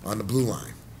on the Blue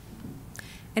Line.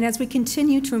 And as we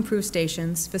continue to improve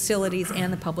stations, facilities,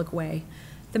 and the public way,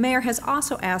 the mayor has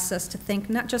also asked us to think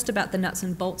not just about the nuts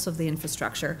and bolts of the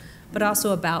infrastructure, but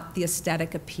also about the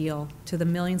aesthetic appeal to the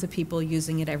millions of people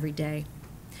using it every day.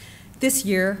 This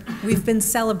year, we've been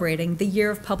celebrating the Year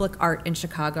of Public Art in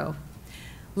Chicago.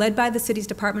 Led by the city's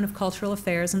Department of Cultural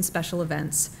Affairs and Special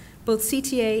Events, both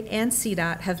CTA and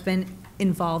CDOT have been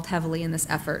involved heavily in this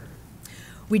effort.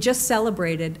 We just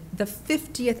celebrated the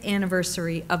 50th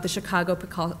anniversary of the Chicago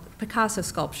Picasso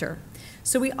sculpture.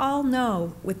 So we all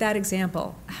know, with that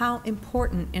example, how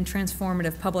important and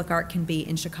transformative public art can be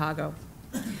in Chicago.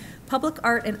 Public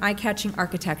art and eye-catching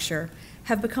architecture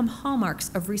have become hallmarks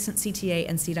of recent CTA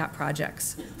and CDOT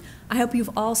projects. I hope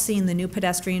you've all seen the new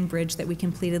pedestrian bridge that we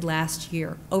completed last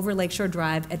year over Lakeshore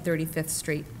Drive at 35th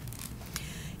Street.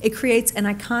 It creates an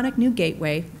iconic new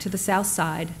gateway to the south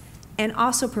side and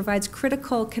also provides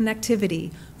critical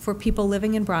connectivity for people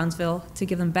living in Bronzeville to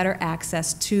give them better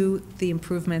access to the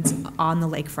improvements on the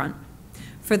lakefront.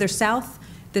 Further south,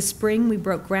 this spring we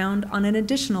broke ground on an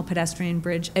additional pedestrian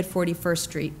bridge at 41st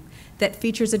Street that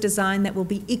features a design that will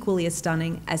be equally as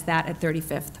stunning as that at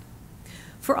 35th.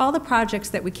 For all the projects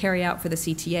that we carry out for the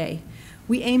CTA,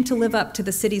 we aim to live up to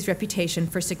the city's reputation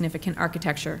for significant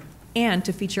architecture and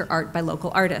to feature art by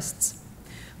local artists.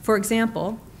 For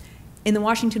example, in the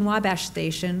Washington Wabash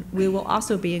Station, we will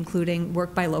also be including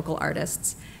work by local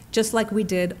artists, just like we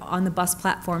did on the bus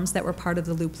platforms that were part of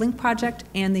the Loop Link project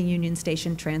and the Union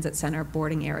Station Transit Center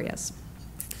boarding areas.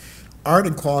 Art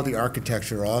and quality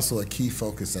architecture are also a key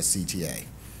focus at CTA,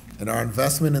 and our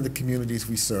investment in the communities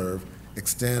we serve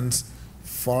extends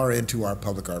far into our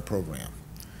public art program.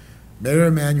 Mayor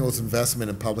Emanuel's investment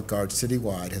in public art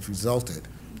citywide has resulted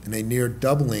in a near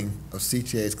doubling of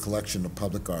CTA's collection of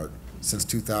public art since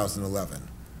 2011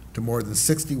 to more than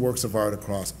 60 works of art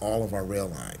across all of our rail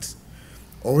lines.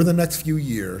 Over the next few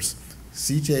years,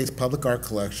 CTA's public art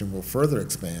collection will further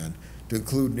expand to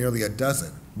include nearly a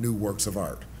dozen new works of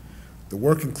art. The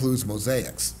work includes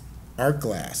mosaics, art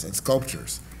glass, and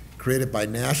sculptures created by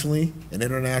nationally and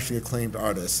internationally acclaimed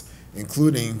artists,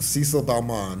 including Cecil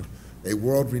Balmond, a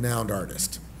world-renowned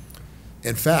artist.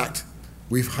 In fact,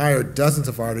 we've hired dozens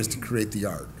of artists to create the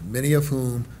art, many of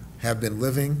whom have been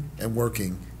living and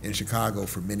working in Chicago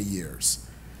for many years.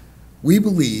 We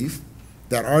believe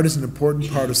that art is an important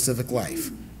part of civic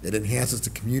life. It enhances the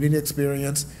community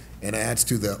experience and adds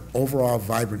to the overall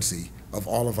vibrancy of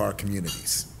all of our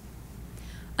communities.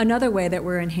 Another way that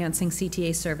we're enhancing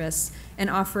CTA service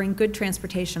and offering good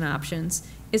transportation options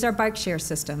is our bike share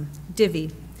system,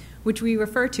 Divvy, which we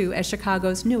refer to as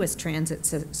Chicago's newest transit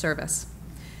service.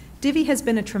 Divvy has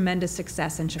been a tremendous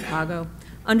success in Chicago,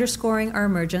 underscoring our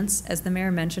emergence, as the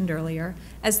mayor mentioned earlier,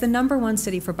 as the #1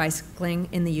 city for bicycling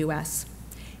in the U.S.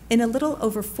 In a little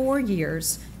over 4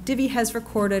 years, Divvy has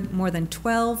recorded more than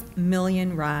 12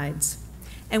 million rides,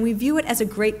 and we view it as a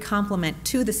great complement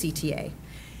to the CTA.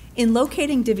 In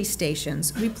locating Divvy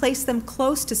stations, we place them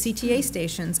close to CTA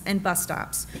stations and bus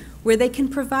stops, where they can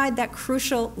provide that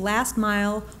crucial last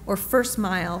mile or first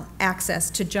mile access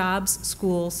to jobs,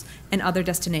 schools, and other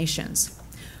destinations.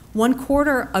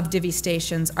 1/4 of Divvy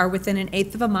stations are within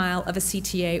 1/8 of a mile of a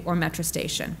CTA or Metro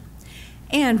station.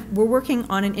 And we're working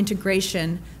on an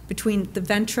integration between the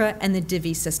Ventra and the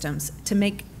Divvy systems to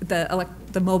make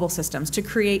the mobile systems, to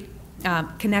create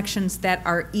connections that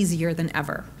are easier than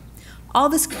ever. All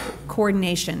this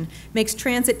coordination makes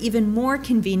transit even more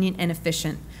convenient and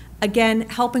efficient, again,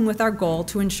 helping with our goal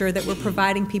to ensure that we're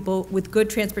providing people with good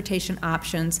transportation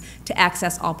options to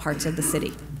access all parts of the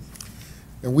city.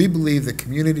 And we believe that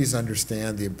communities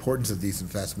understand the importance of these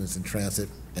investments in transit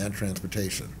and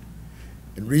transportation.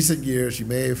 In recent years, you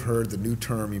may have heard the new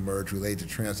term emerge related to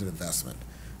transit investment,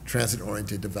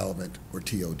 transit-oriented development, or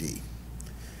TOD.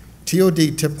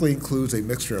 TOD typically includes a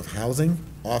mixture of housing,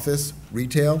 office,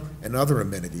 retail, and other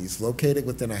amenities located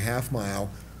within a half mile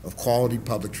of quality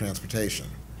public transportation.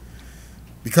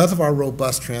 Because of our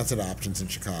robust transit options in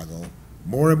Chicago,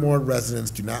 more and more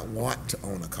residents do not want to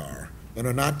own a car and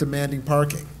are not demanding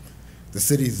parking. The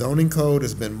city's zoning code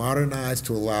has been modernized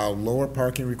to allow lower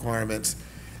parking requirements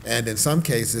and, in some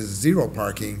cases, zero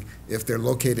parking if they're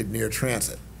located near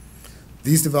transit.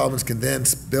 These developments can then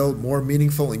build more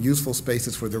meaningful and useful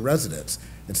spaces for the residents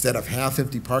instead of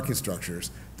half-empty parking structures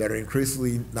that are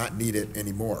increasingly not needed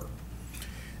anymore.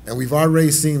 And we've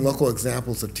already seen local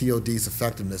examples of TOD's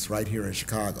effectiveness right here in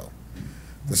Chicago.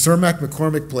 The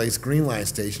Cermak-McCormick Place Green Line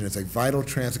Station is a vital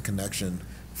transit connection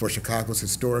for Chicago's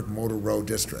historic Motor Road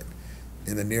District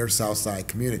in the near South Side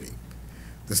community.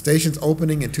 The station's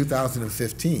opening in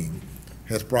 2015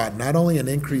 has brought not only an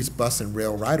increased bus and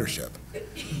rail ridership,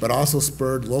 but also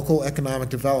spurred local economic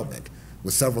development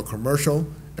with several commercial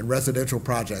and residential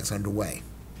projects underway.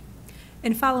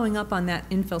 And following up on that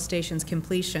infill station's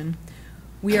completion,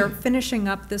 we are finishing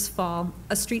up this fall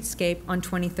a streetscape on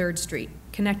 23rd Street,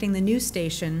 connecting the new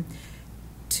station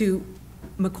to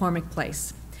McCormick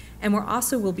Place. And we're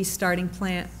also will be starting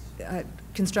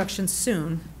construction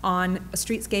soon on a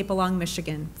streetscape along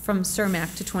Michigan from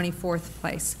Cermak to 24th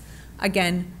Place.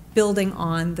 Again, building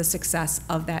on the success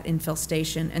of that infill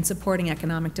station and supporting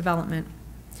economic development.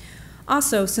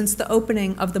 Also, since the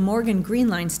opening of the Morgan Green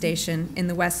Line station in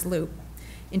the West Loop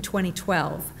in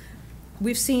 2012,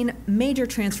 we've seen major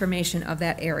transformation of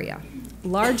that area.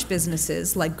 Large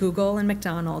businesses like Google and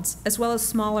McDonald's, as well as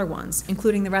smaller ones,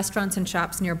 including the restaurants and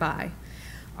shops nearby,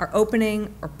 are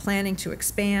opening or planning to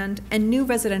expand, and new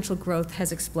residential growth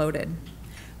has exploded.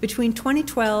 Between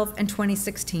 2012 and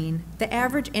 2016, the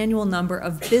average annual number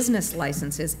of business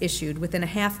licenses issued within a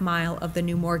half-mile of the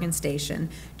new Morgan station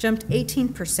jumped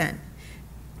 18%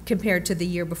 compared to the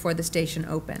year before the station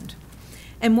opened.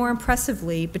 And more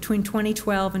impressively, between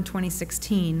 2012 and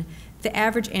 2016, the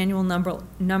average annual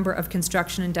number of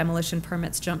construction and demolition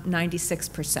permits jumped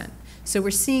 96%. So we're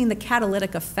seeing the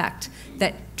catalytic effect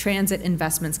that transit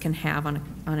investments can have on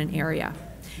an area.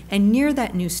 And near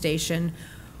that new station,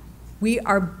 we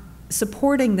are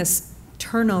supporting this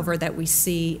turnover that we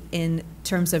see in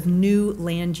terms of new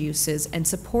land uses and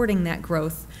supporting that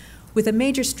growth with a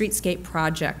major streetscape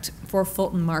project for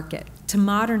Fulton Market to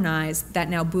modernize that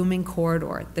now booming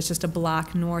corridor that's just a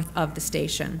block north of the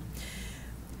station.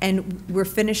 And we're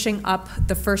finishing up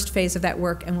the first phase of that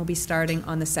work, and we'll be starting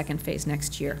on the second phase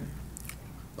next year.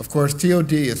 Of course,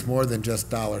 TOD is more than just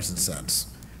dollars and cents.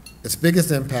 Its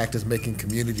biggest impact is making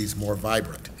communities more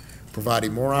vibrant,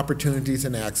 providing more opportunities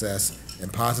and access,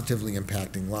 and positively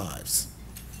impacting lives.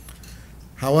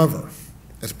 However,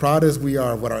 as proud as we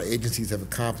are of what our agencies have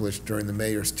accomplished during the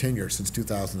mayor's tenure since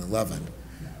 2011,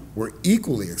 we're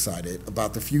equally excited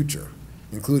about the future,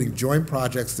 including joint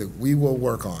projects that we will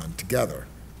work on together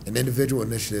and individual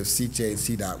initiatives CTA and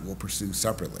CDOT will pursue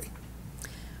separately.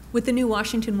 With the new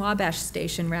Washington Wabash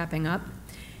station wrapping up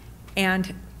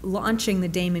and launching the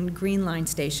Damon Green Line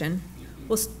station,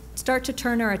 we'll start to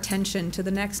turn our attention to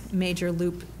the next major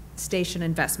loop station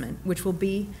investment, which will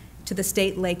be to the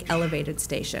State Lake Elevated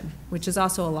Station, which is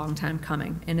also a long time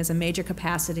coming and is a major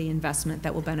capacity investment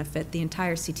that will benefit the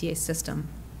entire CTA system.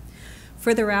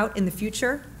 Further out in the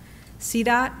future,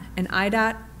 CDOT and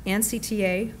IDOT and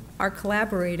CTA are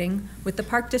collaborating with the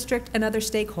Park District and other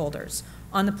stakeholders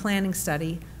on the planning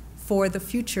study for the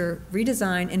future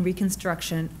redesign and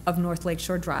reconstruction of North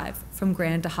Lakeshore Drive from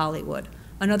Grand to Hollywood,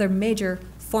 another major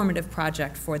formative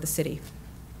project for the city.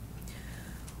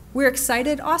 We're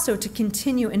excited also to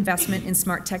continue investment in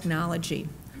smart technology.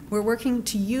 We're working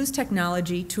to use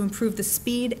technology to improve the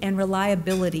speed and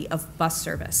reliability of bus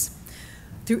service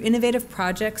through innovative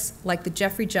projects like the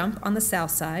Jeffrey Jump on the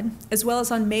south side, as well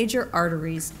as on major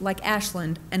arteries like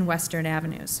Ashland and Western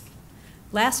Avenues.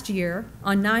 Last year,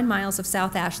 on 9 miles of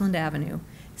South Ashland Avenue,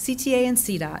 CTA and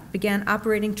CDOT began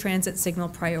operating transit signal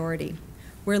priority,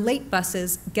 where late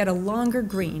buses get a longer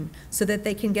green so that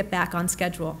they can get back on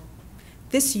schedule.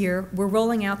 This year, we're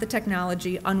rolling out the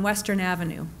technology on Western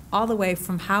Avenue, all the way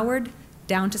from Howard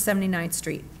down to 79th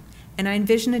Street. And I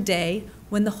envision a day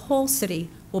when the whole city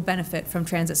will benefit from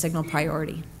transit signal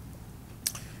priority.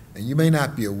 And you may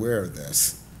not be aware of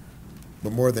this,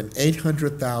 but more than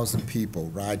 800,000 people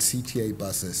ride CTA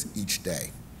buses each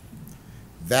day.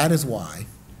 That is why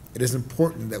it is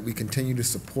important that we continue to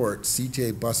support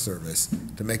CTA bus service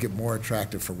to make it more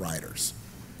attractive for riders.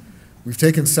 We've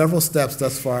taken several steps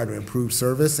thus far to improve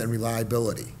service and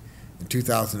reliability. In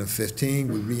 2015,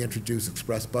 we reintroduced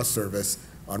express bus service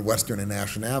on Western and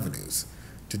Ashland Avenues.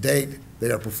 To date,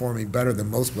 they are performing better than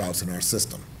most routes in our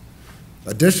system.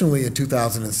 Additionally, in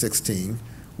 2016,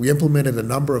 we implemented a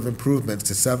number of improvements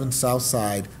to 7 South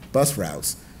Side bus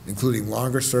routes, including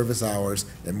longer service hours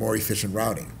and more efficient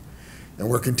routing. And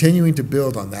we're continuing to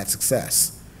build on that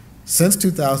success. Since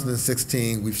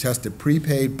 2016, we've tested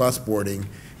prepaid bus boarding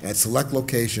at select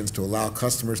locations to allow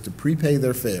customers to prepay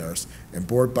their fares and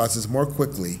board buses more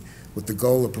quickly with the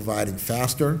goal of providing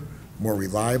faster, more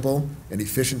reliable, and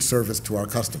efficient service to our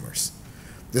customers.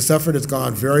 This effort has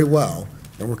gone very well,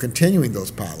 and we're continuing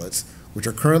those pilots which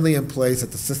are currently in place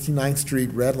at the 69th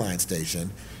Street Red Line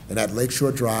Station and at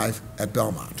Lakeshore Drive at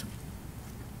Belmont.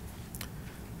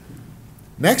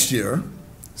 Next year,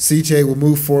 CTA will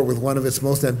move forward with one of its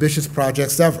most ambitious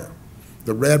projects ever,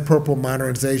 the Red Purple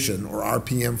Modernization, or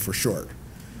RPM for short.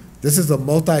 This is a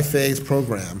multi-phase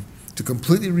program to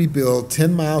completely rebuild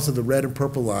 10 miles of the red and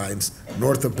purple lines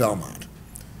north of Belmont.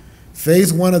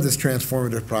 Phase 1 of this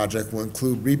transformative project will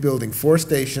include rebuilding 4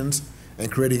 stations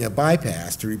and creating a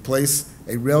bypass to replace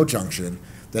a rail junction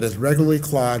that is regularly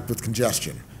clogged with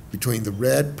congestion between the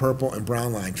red, purple, and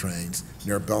brown line trains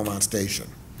near Belmont Station.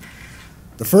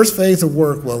 The first phase of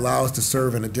work will allow us to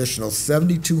serve an additional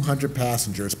 7,200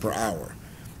 passengers per hour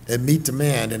and meet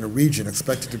demand in a region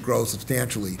expected to grow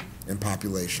substantially in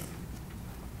population.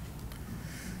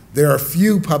 There are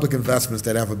few public investments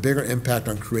that have a bigger impact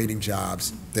on creating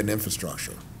jobs than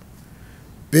infrastructure.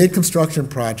 Big construction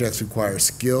projects require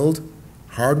skilled,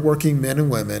 hardworking men and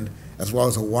women, as well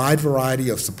as a wide variety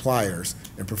of suppliers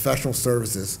and professional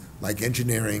services like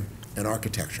engineering and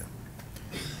architecture.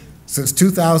 Since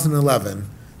 2011,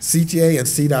 CTA and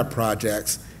CDOT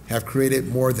projects have created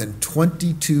more than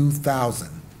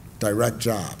 22,000 direct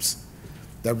jobs.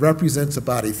 That represents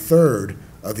about a third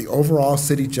of the overall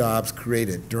city jobs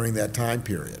created during that time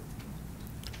period.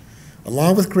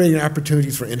 Along with creating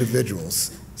opportunities for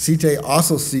individuals, CTA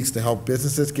also seeks to help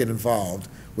businesses get involved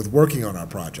with working on our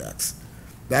projects.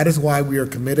 That is why we are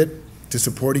committed to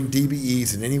supporting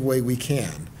DBEs in any way we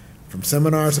can, from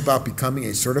seminars about becoming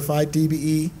a certified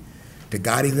DBE, to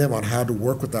guiding them on how to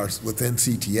work within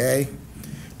CTA,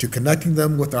 to connecting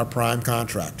them with our prime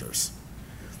contractors.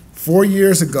 4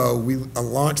 years ago, we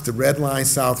launched the Red Line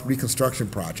South Reconstruction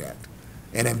Project,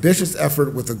 an ambitious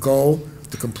effort with a goal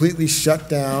to completely shut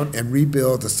down and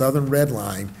rebuild the southern Red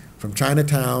Line from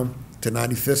Chinatown to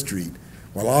 95th Street,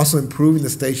 while also improving the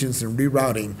stations and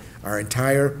rerouting our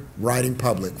entire riding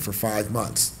public for 5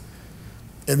 months.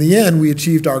 In the end, we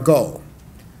achieved our goal.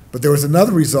 But there was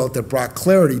another result that brought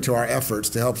clarity to our efforts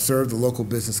to help serve the local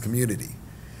business community.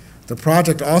 The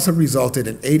project also resulted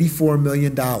in $84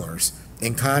 million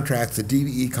in contracts to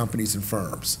DBE companies and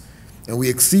firms, and we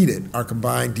exceeded our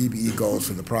combined DBE goals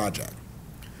for the project.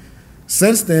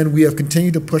 Since then, we have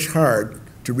continued to push hard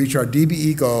to reach our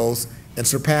DBE goals and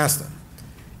surpass them,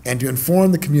 and to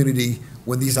inform the community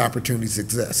when these opportunities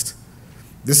exist.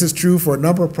 This is true for a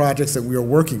number of projects that we are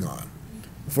working on.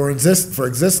 For instance,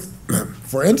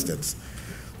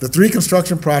 the 3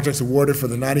 construction projects awarded for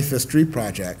the 95th Street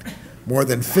project, more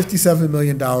than $57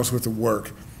 million worth of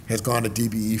work has gone to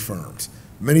DBE firms,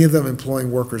 many of them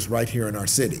employing workers right here in our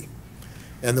city.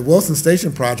 And the Wilson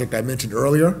Station project I mentioned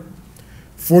earlier,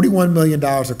 $41 million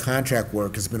of contract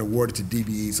work has been awarded to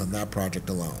DBEs on that project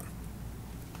alone.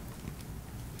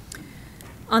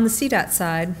 On the CDOT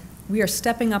side, we are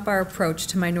stepping up our approach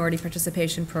to minority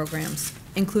participation programs,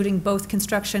 including both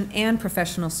construction and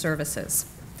professional services.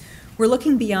 We're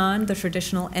looking beyond the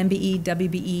traditional MBE,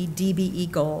 WBE,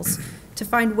 DBE goals to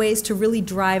find ways to really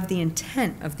drive the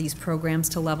intent of these programs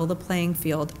to level the playing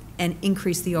field and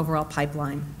increase the overall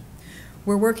pipeline.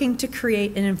 We're working to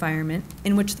create an environment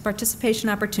in which the participation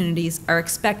opportunities are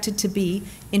expected to be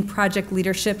in project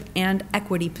leadership and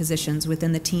equity positions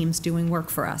within the teams doing work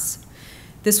for us.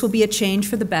 This will be a change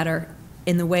for the better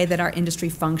in the way that our industry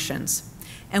functions,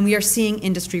 and we are seeing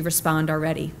industry respond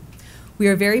already. We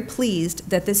are very pleased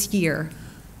that this year,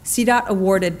 CDOT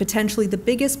awarded potentially the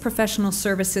biggest professional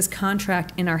services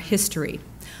contract in our history,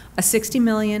 a $60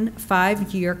 million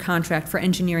 5-year contract for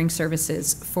engineering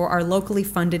services for our locally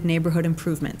funded neighborhood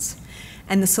improvements.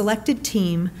 And the selected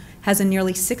team has a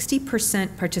nearly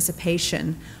 60%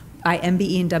 participation by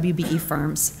MBE and WBE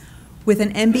firms, with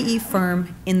an MBE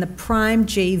firm in the prime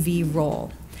JV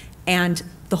role. And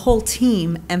the whole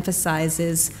team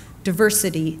emphasizes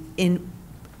diversity in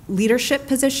leadership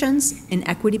positions, in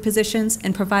equity positions,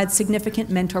 and provides significant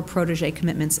mentor-protege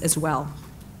commitments as well.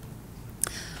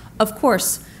 Of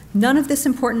course, none of this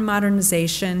important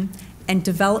modernization and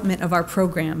development of our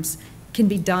programs can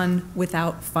be done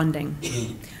without funding.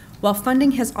 While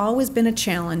funding has always been a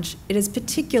challenge, it is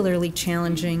particularly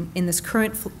challenging in this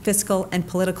current fiscal and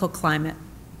political climate.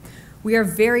 We are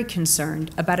very concerned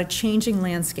about a changing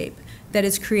landscape that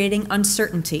is creating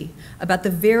uncertainty about the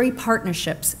very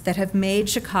partnerships that have made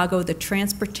Chicago the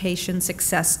transportation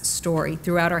success story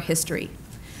throughout our history.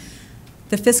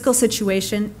 The fiscal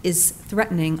situation is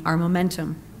threatening our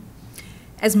momentum.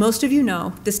 As most of you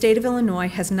know, the state of Illinois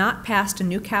has not passed a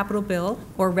new capital bill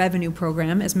or revenue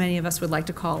program, as many of us would like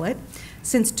to call it,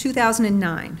 since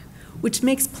 2009, which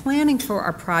makes planning for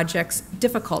our projects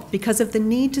difficult because of the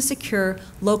need to secure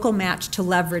local match to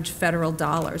leverage federal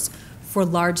dollars for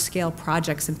large-scale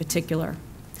projects in particular.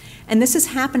 And this is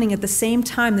happening at the same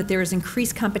time that there is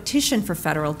increased competition for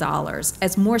federal dollars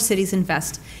as more cities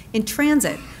invest in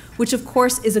transit, which of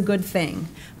course is a good thing.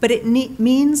 But it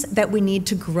means that we need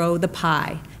to grow the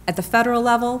pie at the federal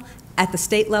level, at the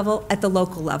state level, at the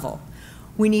local level.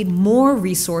 We need more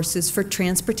resources for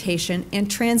transportation and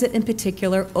transit in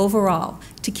particular overall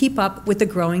to keep up with the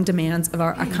growing demands of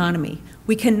our economy.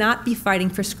 We cannot be fighting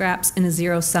for scraps in a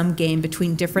zero-sum game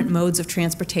between different modes of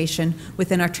transportation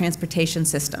within our transportation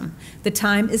system. The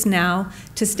time is now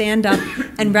to stand up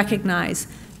and recognize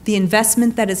the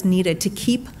investment that is needed to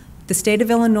keep the state of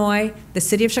Illinois, the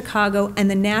city of Chicago, and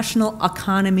the national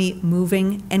economy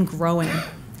moving and growing.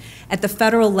 At the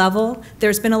federal level,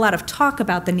 there's been a lot of talk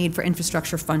about the need for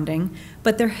infrastructure funding,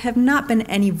 but there have not been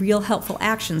any real helpful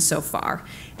actions so far.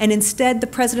 And instead, the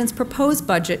president's proposed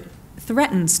budget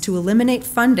threatens to eliminate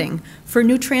funding for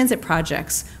new transit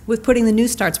projects with putting the New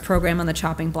Starts program on the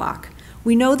chopping block.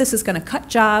 We know this is going to cut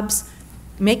jobs,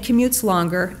 make commutes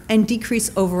longer, and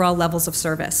decrease overall levels of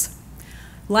service.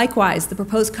 Likewise, the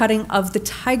proposed cutting of the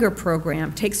Tiger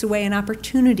program takes away an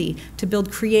opportunity to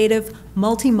build creative,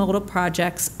 multimodal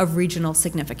projects of regional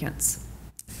significance.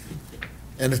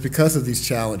 And it's because of these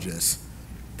challenges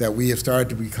that we have started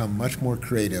to become much more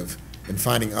creative in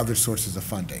finding other sources of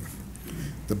funding.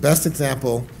 The best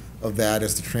example of that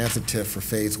is the transit TIF for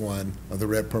Phase 1 of the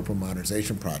Red Purple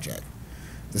Modernization Project.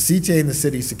 The CTA and the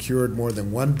city secured more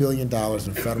than $1 billion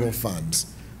in federal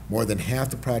funds, more than half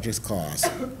the project's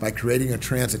cost, by creating a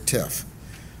transit TIF.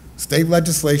 State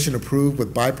legislation approved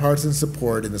with bipartisan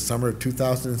support in the summer of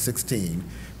 2016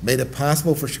 made it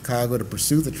possible for Chicago to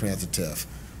pursue the transit TIF,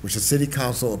 which the City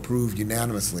Council approved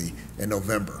unanimously in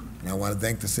November. And I want to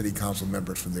thank the City Council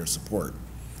members for their support.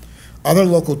 Other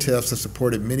local TIFs have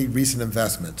supported many recent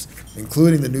investments,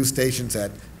 including the new stations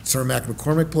at Cermak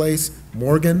McCormick Place,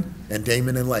 Morgan, and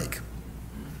Damon and Lake.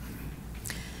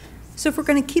 So if we're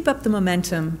going to keep up the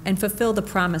momentum and fulfill the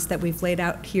promise that we've laid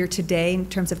out here today in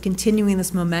terms of continuing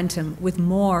this momentum with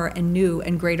more and new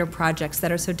and greater projects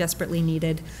that are so desperately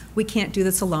needed, we can't do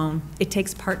this alone. It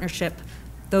takes partnership,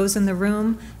 those in the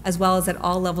room as well as at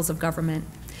all levels of government.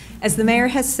 As the mayor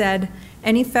has said,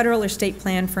 any federal or state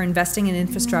plan for investing in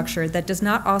infrastructure that does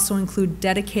not also include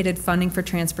dedicated funding for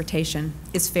transportation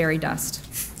is fairy dust.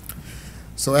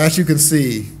 So as you can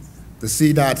see, the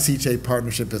CDOT-CJ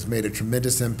partnership has made a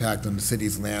tremendous impact on the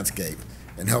city's landscape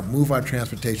and helped move our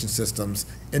transportation systems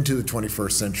into the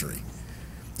 21st century.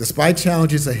 Despite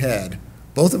challenges ahead,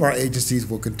 both of our agencies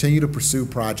will continue to pursue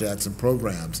projects and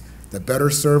programs that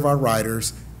better serve our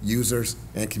riders, users,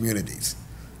 and communities.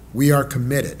 We are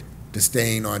committed to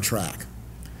staying on track.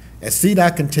 As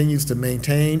CDOT continues to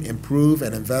maintain, improve,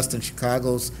 and invest in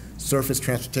Chicago's surface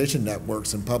transportation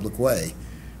networks in public way,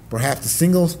 perhaps the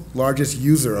single largest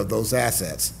user of those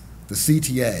assets, the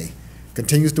CTA,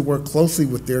 continues to work closely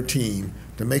with their team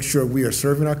to make sure we are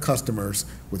serving our customers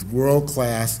with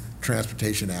world-class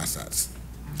transportation assets.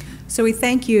 So we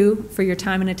thank you for your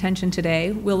time and attention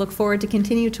today. We'll look forward to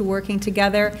continue to working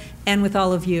together and with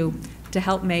all of you to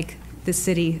help make this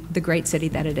city the great city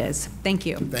that it is. Thank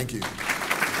you. Thank you.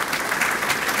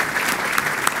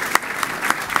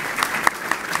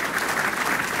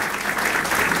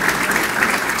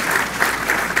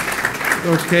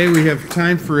 Okay, we have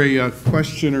time for a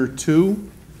question or two.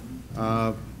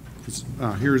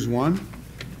 Here's one.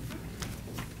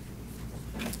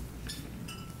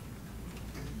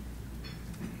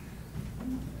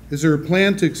 Is there a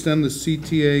plan to extend the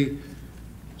CTA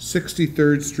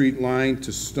 63rd Street line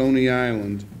to Stony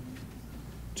Island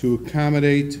to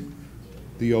accommodate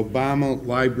the Obama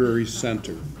Library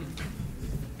Center?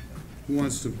 Who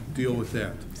wants to deal with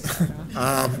that?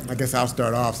 I guess I'll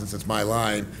start off since it's my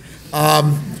line.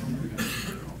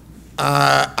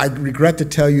 I regret to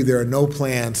tell you there are no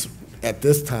plans at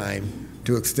this time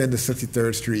to extend the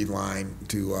 63rd Street line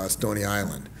to Stony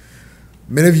Island.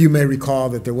 Many of you may recall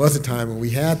that there was a time when we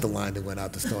had the line that went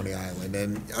out to Stony Island,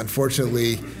 and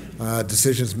unfortunately,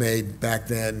 decisions made back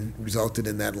then resulted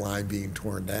in that line being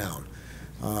torn down.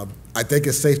 I think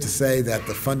it's safe to say that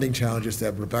the funding challenges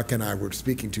that Rebekah and I were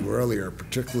speaking to earlier,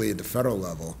 particularly at the federal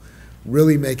level,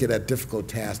 really make it a difficult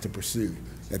task to pursue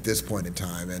at this point in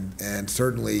time, and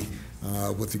certainly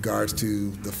with regards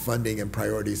to the funding and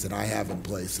priorities that I have in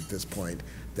place at this point,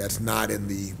 that's not in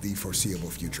the foreseeable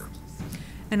future.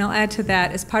 And I'll add to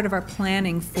that, as part of our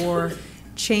planning for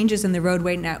changes in the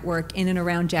roadway network in and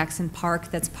around Jackson Park,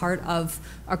 that's part of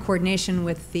our coordination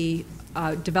with the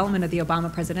development of the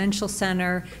Obama Presidential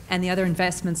Center and the other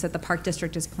investments that the Park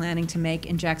District is planning to make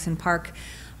in Jackson Park.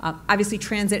 Obviously,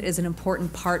 transit is an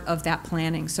important part of that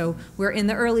planning. So we're in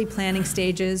the early planning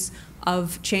stages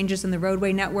of changes in the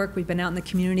roadway network. We've been out in the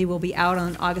community. We'll be out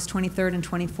on August 23rd and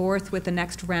 24th with the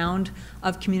next round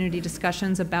of community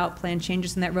discussions about planned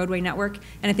changes in that roadway network.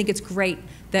 And I think it's great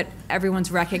that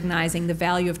everyone's recognizing the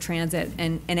value of transit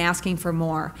and asking for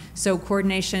more. So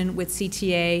coordination with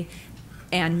CTA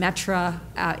and Metra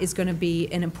is going to be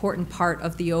an important part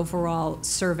of the overall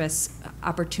service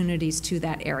opportunities to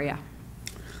that area.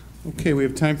 Okay, we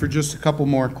have time for just a couple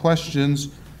more questions.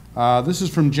 This is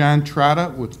from John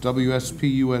Trotta with WSP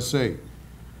USA.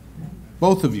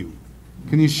 Both of you,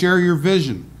 can you share your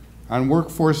vision on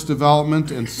workforce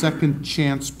development and second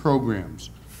chance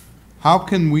programs? How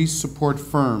can we support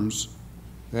firms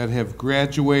that have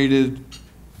graduated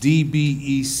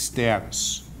DBE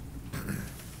status?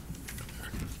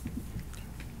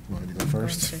 Want me to go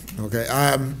first? Okay.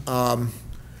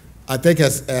 I think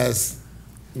as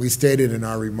we stated in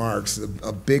our remarks,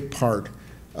 a big part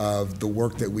of the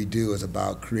work that we do is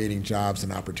about creating jobs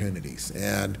and opportunities.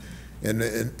 And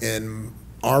in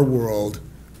our world,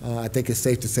 I think it's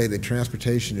safe to say that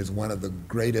transportation is one of the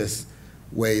greatest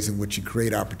ways in which you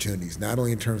create opportunities, not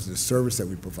only in terms of the service that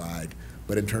we provide,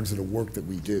 but in terms of the work that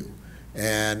we do.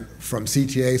 And from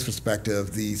CTA's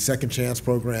perspective, the Second Chance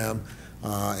program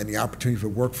and the opportunity for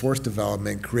workforce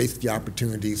development creates the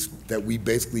opportunities that we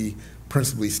basically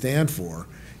principally stand for.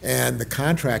 And the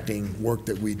contracting work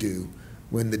that we do,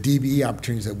 when the DBE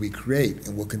opportunities that we create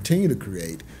and will continue to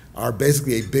create, are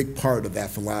basically a big part of that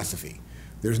philosophy.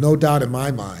 There's no doubt in my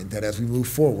mind that as we move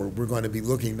forward, we're going to be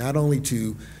looking not only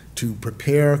to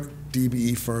prepare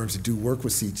DBE firms to do work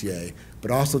with CTA,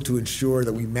 but also to ensure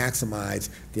that we maximize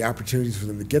the opportunities for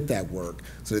them to get that work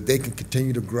so that they can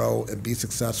continue to grow and be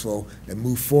successful and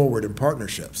move forward in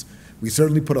partnerships. We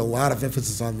certainly put a lot of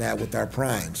emphasis on that with our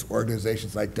primes,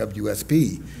 organizations like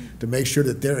WSP, to make sure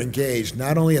that they're engaged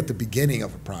not only at the beginning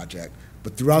of a project,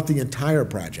 but throughout the entire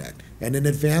project and in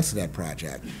advance of that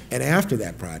project and after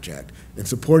that project, in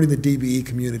supporting the DBE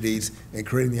communities and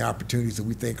creating the opportunities that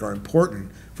we think are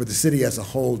important for the city as a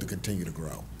whole to continue to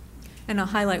grow. And I'll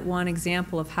highlight one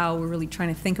example of how we're really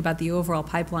trying to think about the overall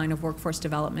pipeline of workforce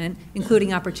development,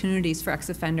 including opportunities for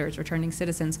ex-offenders, returning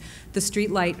citizens. The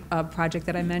streetlight project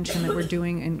that I mentioned that we're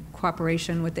doing in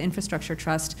cooperation with the Infrastructure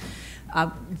Trust,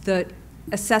 the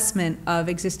assessment of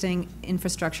existing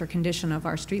infrastructure condition of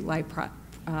our streetlight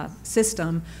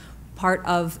system, part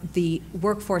of the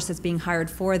workforce that's being hired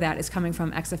for that is coming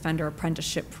from ex-offender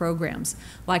apprenticeship programs.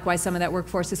 Likewise, some of that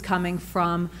workforce is coming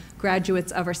from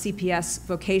graduates of our CPS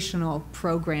vocational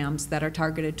programs that are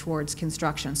targeted towards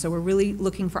construction. So we're really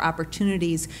looking for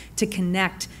opportunities to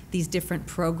connect these different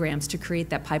programs to create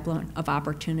that pipeline of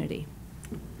opportunity.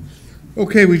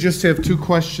 Okay, we just have two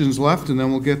questions left, and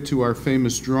then we'll get to our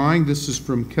famous drawing. This is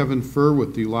from Kevin Furr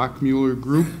with the Lockmuller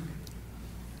Group.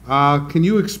 Can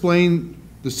you explain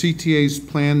the CTA's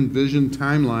plan and vision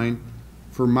timeline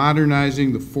for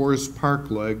modernizing the Forest Park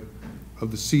leg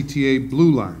of the CTA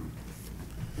Blue Line?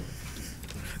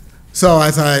 So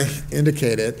as I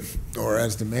indicated, or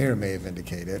as the mayor may have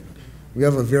indicated, we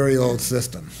have a very old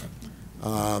system.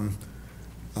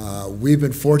 We've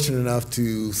been fortunate enough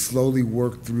to slowly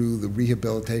work through the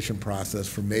rehabilitation process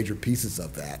for major pieces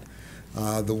of that.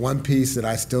 The one piece that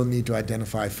I still need to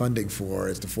identify funding for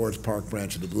is the Forest Park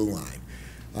branch of the Blue Line.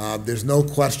 There's no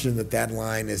question that that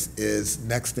line is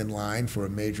next in line for a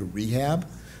major rehab.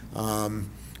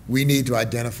 We need to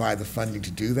identify the funding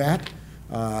to do that.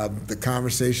 The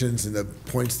conversations and the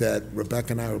points that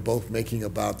Rebekah and I were both making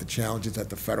about the challenges at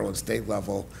the federal and state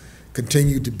level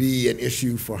continue to be an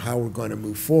issue for how we're going to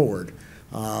move forward.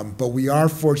 But we are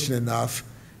fortunate enough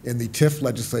in the TIF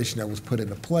legislation that was put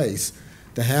into place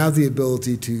to have the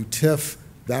ability to TIF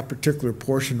that particular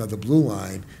portion of the Blue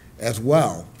Line as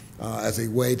well as a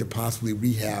way to possibly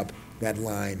rehab that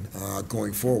line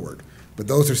going forward. But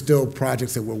those are still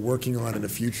projects that we're working on in the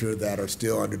future that are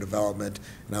still under development,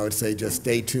 and I would say just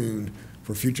stay tuned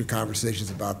for future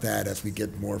conversations about that as we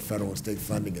get more federal and state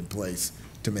funding in place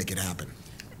to make it happen.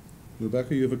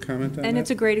 Rebekah, you have a comment on that? And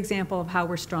it's a great example of how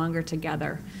we're stronger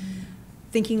together.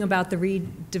 Thinking about the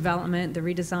redevelopment, the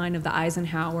redesign of the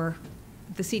Eisenhower,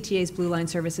 the CTA's Blue Line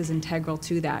service is integral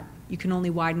to that. You can only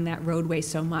widen that roadway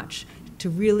so much. To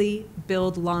really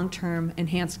build long-term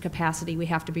enhanced capacity, we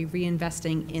have to be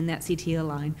reinvesting in that CTA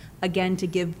line, again, to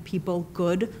give people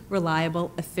good,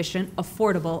 reliable, efficient,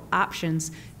 affordable options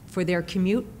for their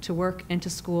commute to work and to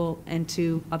school and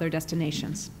to other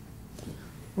destinations.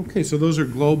 Okay, so those are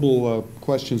global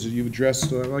questions that you've addressed,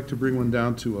 so I'd like to bring one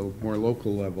down to a more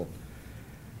local level.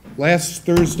 Last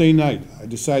Thursday night, I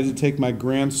decided to take my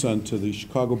grandson to the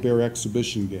Chicago Bear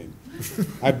exhibition game.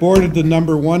 I boarded the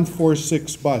number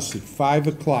 146 bus at 5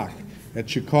 o'clock at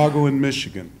Chicago and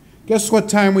Michigan. Guess what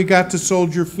time we got to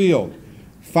Soldier Field?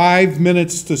 5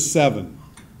 minutes to 7.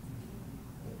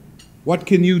 What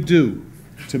can you do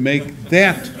to make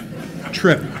that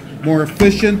trip more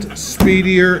efficient,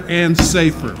 speedier, and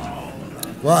safer?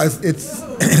 Well, it's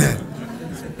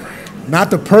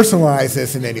not to personalize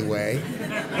this in any way.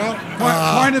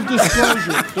 Well, point of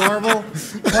disclosure, Dorval.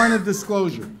 Point of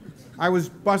disclosure. I was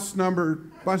bus driver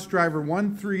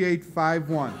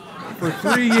 13851 for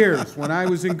 3 years when I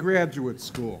was in graduate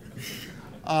school.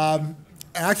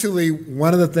 Actually,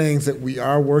 one of the things that we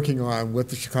are working on with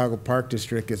the Chicago Park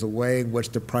District is a way in which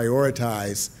to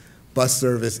prioritize bus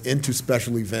service into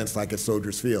special events like at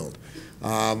Soldiers Field.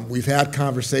 We've had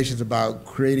conversations about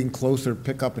creating closer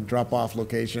pickup and drop-off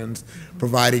locations,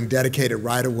 providing dedicated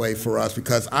right-of-way for us,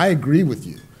 because I agree with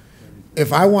you.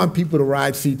 If I want people to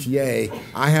ride CTA,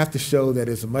 I have to show that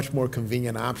it's a much more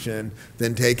convenient option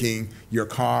than taking your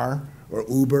car or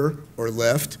Uber or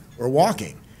Lyft or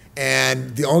walking.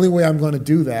 And the only way I'm going to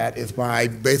do that is by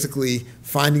basically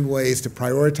finding ways to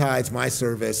prioritize my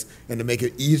service and to make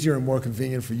it easier and more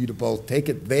convenient for you to both take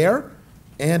it there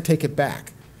and take it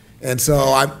back. And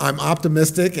so I'm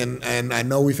optimistic, and I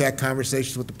know we've had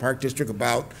conversations with the Park District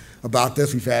about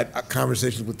this. We've had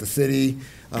conversations with the city,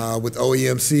 with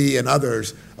OEMC and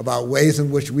others about ways in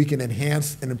which we can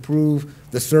enhance and improve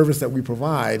the service that we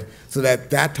provide so that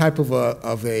that type of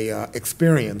a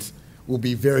experience will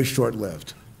be very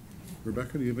short-lived.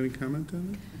 Rebekah, do you have any comment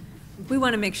on that? We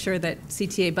want to make sure that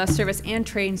CTA bus service and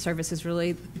train service is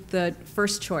really the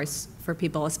first choice for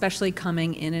people, especially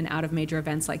coming in and out of major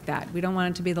events like that. We don't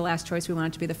want it to be the last choice, we want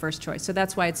it to be the first choice. So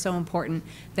that's why it's so important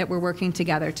that we're working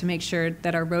together to make sure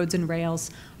that our roads and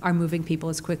rails are moving people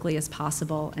as quickly as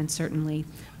possible, and certainly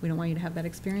we don't want you to have that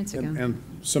experience again. And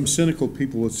some cynical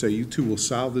people would say, you two will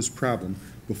solve this problem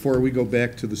before we go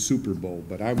back to the Super Bowl,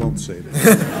 but I won't say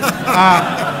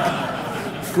that.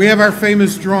 We have our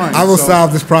famous drawing. I will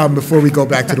solve this problem before we go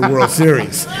back to the World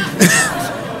Series.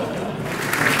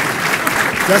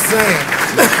 Just saying.